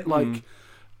a bit like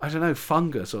I don't know,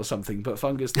 fungus or something, but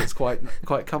fungus that's quite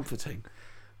comforting.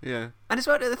 Yeah, and it's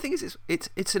the thing is,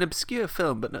 it's an obscure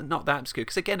film, but not that obscure.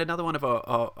 Because again, another one of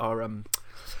our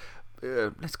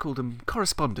let's call them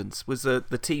correspondents was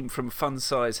the team from Fun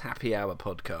Size Happy Hour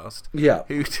podcast. Yeah,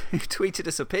 who tweeted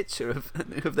us a picture of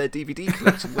their DVD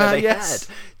collection where they had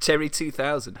Cherry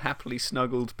 2000 happily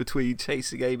snuggled between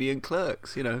Chasing Amy and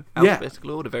Clerks.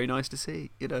 Alphabetical order, very nice to see.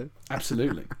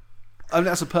 Absolutely. I mean,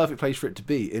 that's a perfect place for it to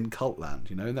be in cult land,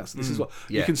 and this is what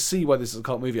you can see why this is a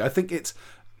cult movie. I think it's,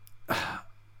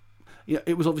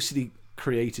 it was obviously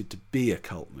created to be a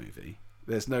cult movie.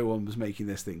 There's no one was making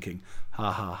this thinking, ha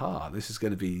ha ha, this is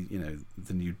going to be,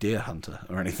 the new Deer Hunter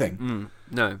or anything.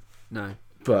 No.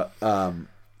 But it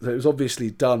was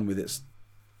obviously done with its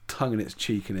tongue in its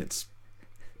cheek and its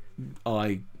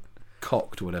eye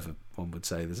cocked or whatever one would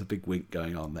say. There's a big wink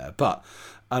going on there, but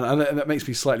and that makes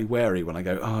me slightly wary when I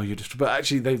go, "Oh, you're just." But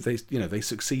actually, they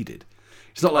succeeded.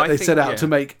 It's not like they set out to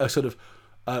make a sort of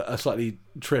a slightly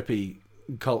trippy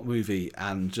cult movie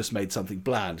and just made something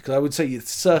bland. Because I would say it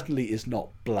certainly is not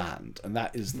bland, and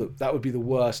that would be the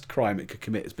worst crime it could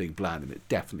commit, is being bland, and it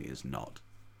definitely is not.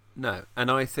 No,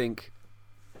 and I think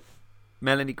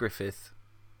Melanie Griffith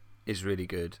is really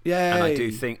good. Yeah, and I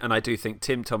do think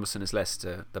Tim Thomerson as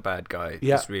Lester, the bad guy,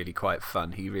 is really quite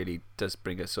fun. He really does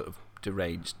bring a sort of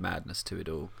deranged madness to it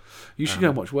all. You should go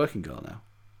and watch Working Girl now.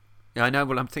 Yeah, I know.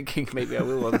 Well, I'm thinking maybe I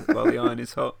will while the iron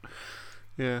is hot.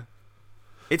 Yeah,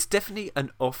 it's definitely an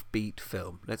offbeat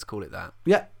film. Let's call it that.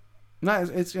 Yeah, no,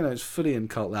 it's fully in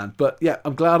cult land. But yeah,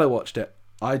 I'm glad I watched it.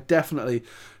 I definitely.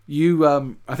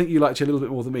 I think you liked it a little bit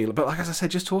more than me, but like as I said,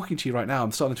 just talking to you right now,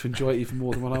 I'm starting to enjoy it even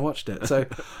more than when I watched it. So,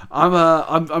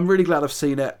 I'm really glad I've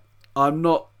seen it. I'm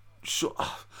not sure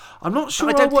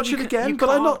I'll watch it again, but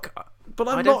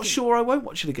I'm not sure I won't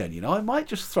watch it again. I might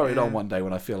just throw it on one day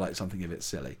when I feel like something a bit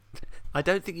silly. I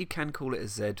don't think you can call it a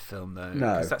Z film though.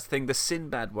 No, because that's the thing. The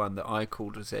Sinbad one that I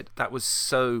called a Z, that was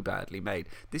so badly made.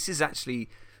 This is actually,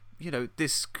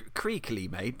 this creakily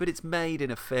made, but it's made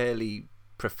in a fairly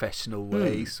professional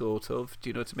way, sort of. Do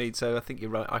you know what I mean? So I think you're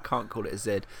right. I can't call it a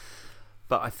Z,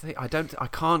 but I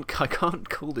can't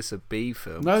call this a B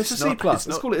film. No, it's a C plus.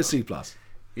 Let's call it a C plus.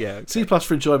 Yeah, okay. C plus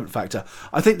for enjoyment factor.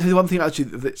 I think the one thing actually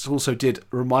that also did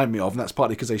remind me of, and that's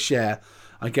partly because they share,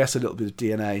 I guess, a little bit of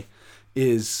DNA,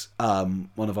 is one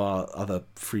of our other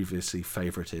previously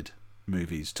favoured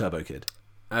movies, Turbo Kid.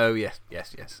 Oh, yes.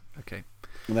 Okay.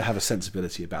 And they have a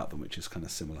sensibility about them which is kind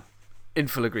of similar. In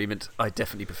full agreement. I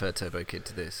definitely prefer Turbo Kid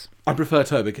to this. I prefer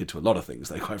Turbo Kid to a lot of things,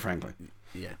 though, quite frankly.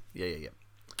 Yeah.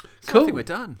 So Cool. I think we're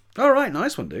done. All right,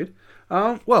 nice one, dude.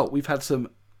 Well, we've had some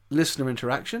listener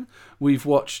interaction. We've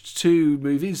watched 2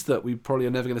 movies that we probably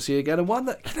are never going to see again, and one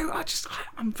that,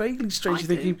 I'm vaguely strangely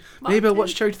thinking maybe I'll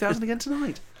watch Cherry 2000 again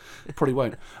tonight. Probably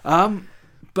won't.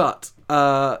 But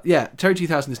Cherry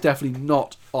 2000 is definitely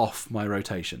not off my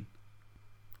rotation.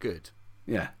 Good.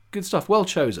 Yeah, good stuff. Well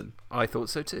chosen. I thought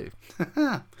so too.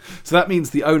 So that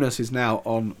means the onus is now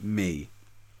on me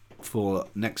for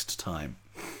next time.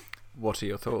 What are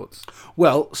your thoughts?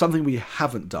 Well, something we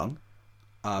haven't done.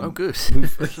 Good.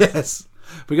 Yes.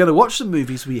 We're going to watch some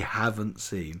movies we haven't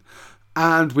seen.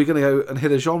 And we're going to go and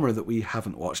hit a genre that we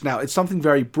haven't watched. Now, it's something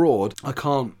very broad. I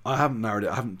haven't narrowed it.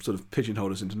 I haven't sort of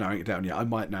pigeonholed us into narrowing it down yet. I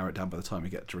might narrow it down by the time we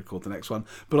get to record the next one.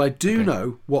 But I do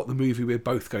know what the movie we're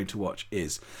both going to watch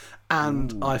is.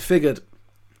 And I figured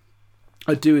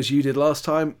I'd do as you did last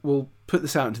time. We'll put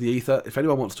this out into the ether. If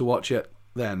anyone wants to watch it,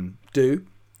 then do.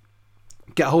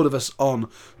 Get hold of us on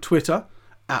Twitter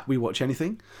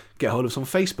 @WeWatchAnything. Get hold of us on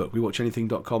Facebook,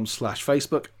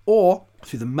 wewatchanything.com/Facebook, or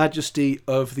through the majesty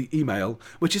of the email,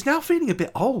 which is now feeling a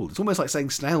bit old. It's almost like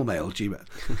saying snail mail, Gmail.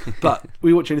 But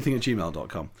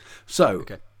wewatchanything@gmail.com. So,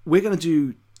 we're going to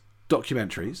do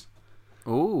documentaries.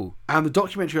 Ooh. And the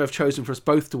documentary I've chosen for us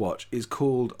both to watch is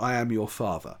called I Am Your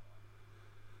Father.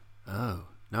 Oh.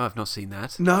 No, I've not seen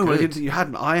that. No, Good. I didn't think you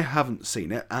hadn't. I haven't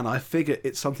seen it, and I figure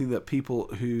it's something that people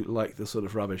who like the sort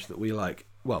of rubbish that we like.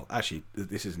 Well, actually,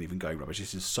 this isn't even going rubbish.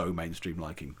 This is so mainstream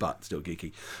liking, but still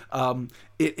geeky.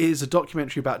 It is a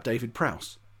documentary about David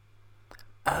Prowse.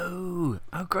 Oh,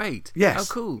 great. Yes.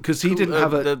 Oh, cool. Because he didn't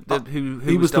have a... who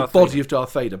he was the Darth body Vader? of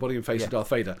Darth Vader, body and face of Darth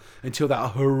Vader, until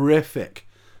that horrific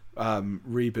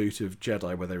reboot of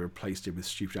Jedi where they replaced him with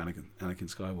stupid Anakin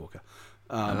Skywalker.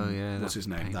 What's his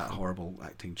name? Painful. That horrible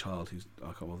acting child who's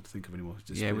I can't bother to think of anymore.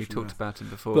 Yeah, we talked about him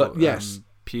before. But yes,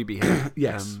 pubic hair.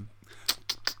 yes,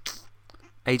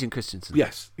 Agent Christensen.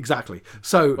 yes, exactly.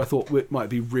 So I thought it might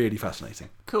be really fascinating.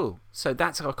 Cool. So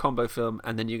that's our combo film,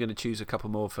 and then you're going to choose a couple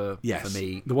more for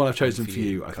me. The one I've chosen for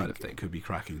you, I kind think, of thing. could be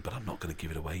cracking, but I'm not going to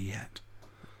give it away yet.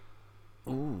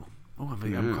 Ooh.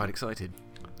 I'm quite excited.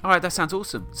 All right, that sounds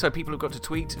awesome. So people have got to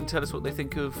tweet and tell us what they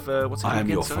think of what's I Am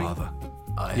again, Your sorry? Father.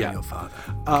 I Am Your Father.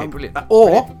 Okay, brilliant.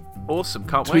 Or Brilliant. Awesome,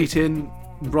 can't tweet wait. in,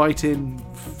 write in,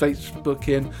 Facebook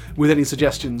in with any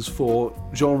suggestions for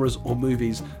genres or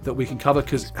movies that we can cover,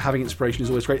 because having inspiration is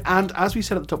always great. And as we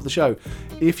said at the top of the show,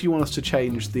 if you want us to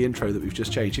change the intro that we've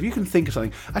just changed, if you can think of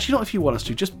something, actually not if you want us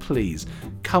to, just please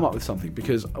come up with something,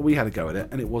 because we had a go at it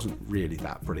and it wasn't really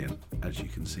that brilliant, as you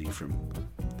can see from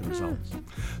the results.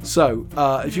 So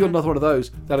if you got another one of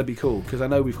those, that'd be cool, because I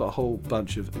know we've got a whole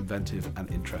bunch of inventive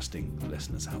and interesting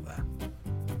listeners out there.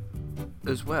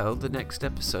 As well, the next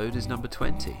episode is number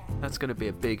 20. That's going to be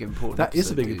a big, important That is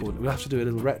a episode, big dude. important. We'll have to do a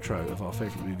little retro of our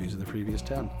favourite movies of the previous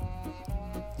 10.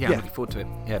 Yeah, I'm looking forward to it.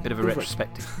 Yeah, a bit of a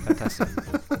retrospective. Fantastic.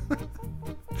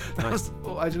 Nice.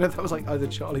 I don't know if that was like either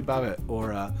Charlie Babbitt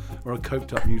or a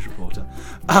coked up news reporter.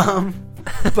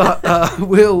 But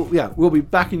we'll be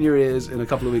back in your ears in a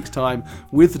couple of weeks' time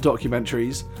with the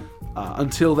documentaries.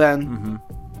 Until then,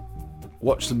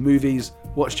 watch some movies.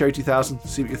 Watch Cherry 2000,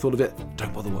 see what you thought of it.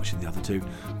 Don't bother watching the other 2.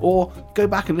 Or go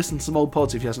back and listen to some old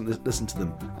pods if you haven't listened to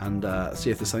them, and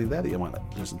see if there's something there that you might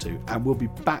like to listen to. And we'll be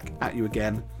back at you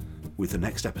again with the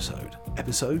next episode.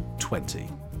 Episode 20.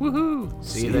 Woohoo!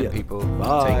 See you then, people.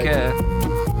 Bye. Take care.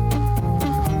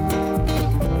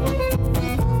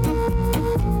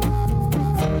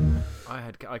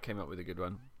 I came up with a good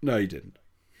one. No, you didn't.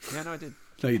 Yeah, no, I did.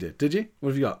 No, you did. Did you? What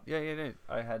have you got? Yeah, no.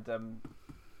 I had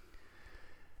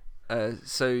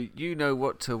so you know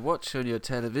what to watch on your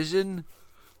television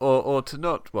or to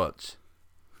not watch.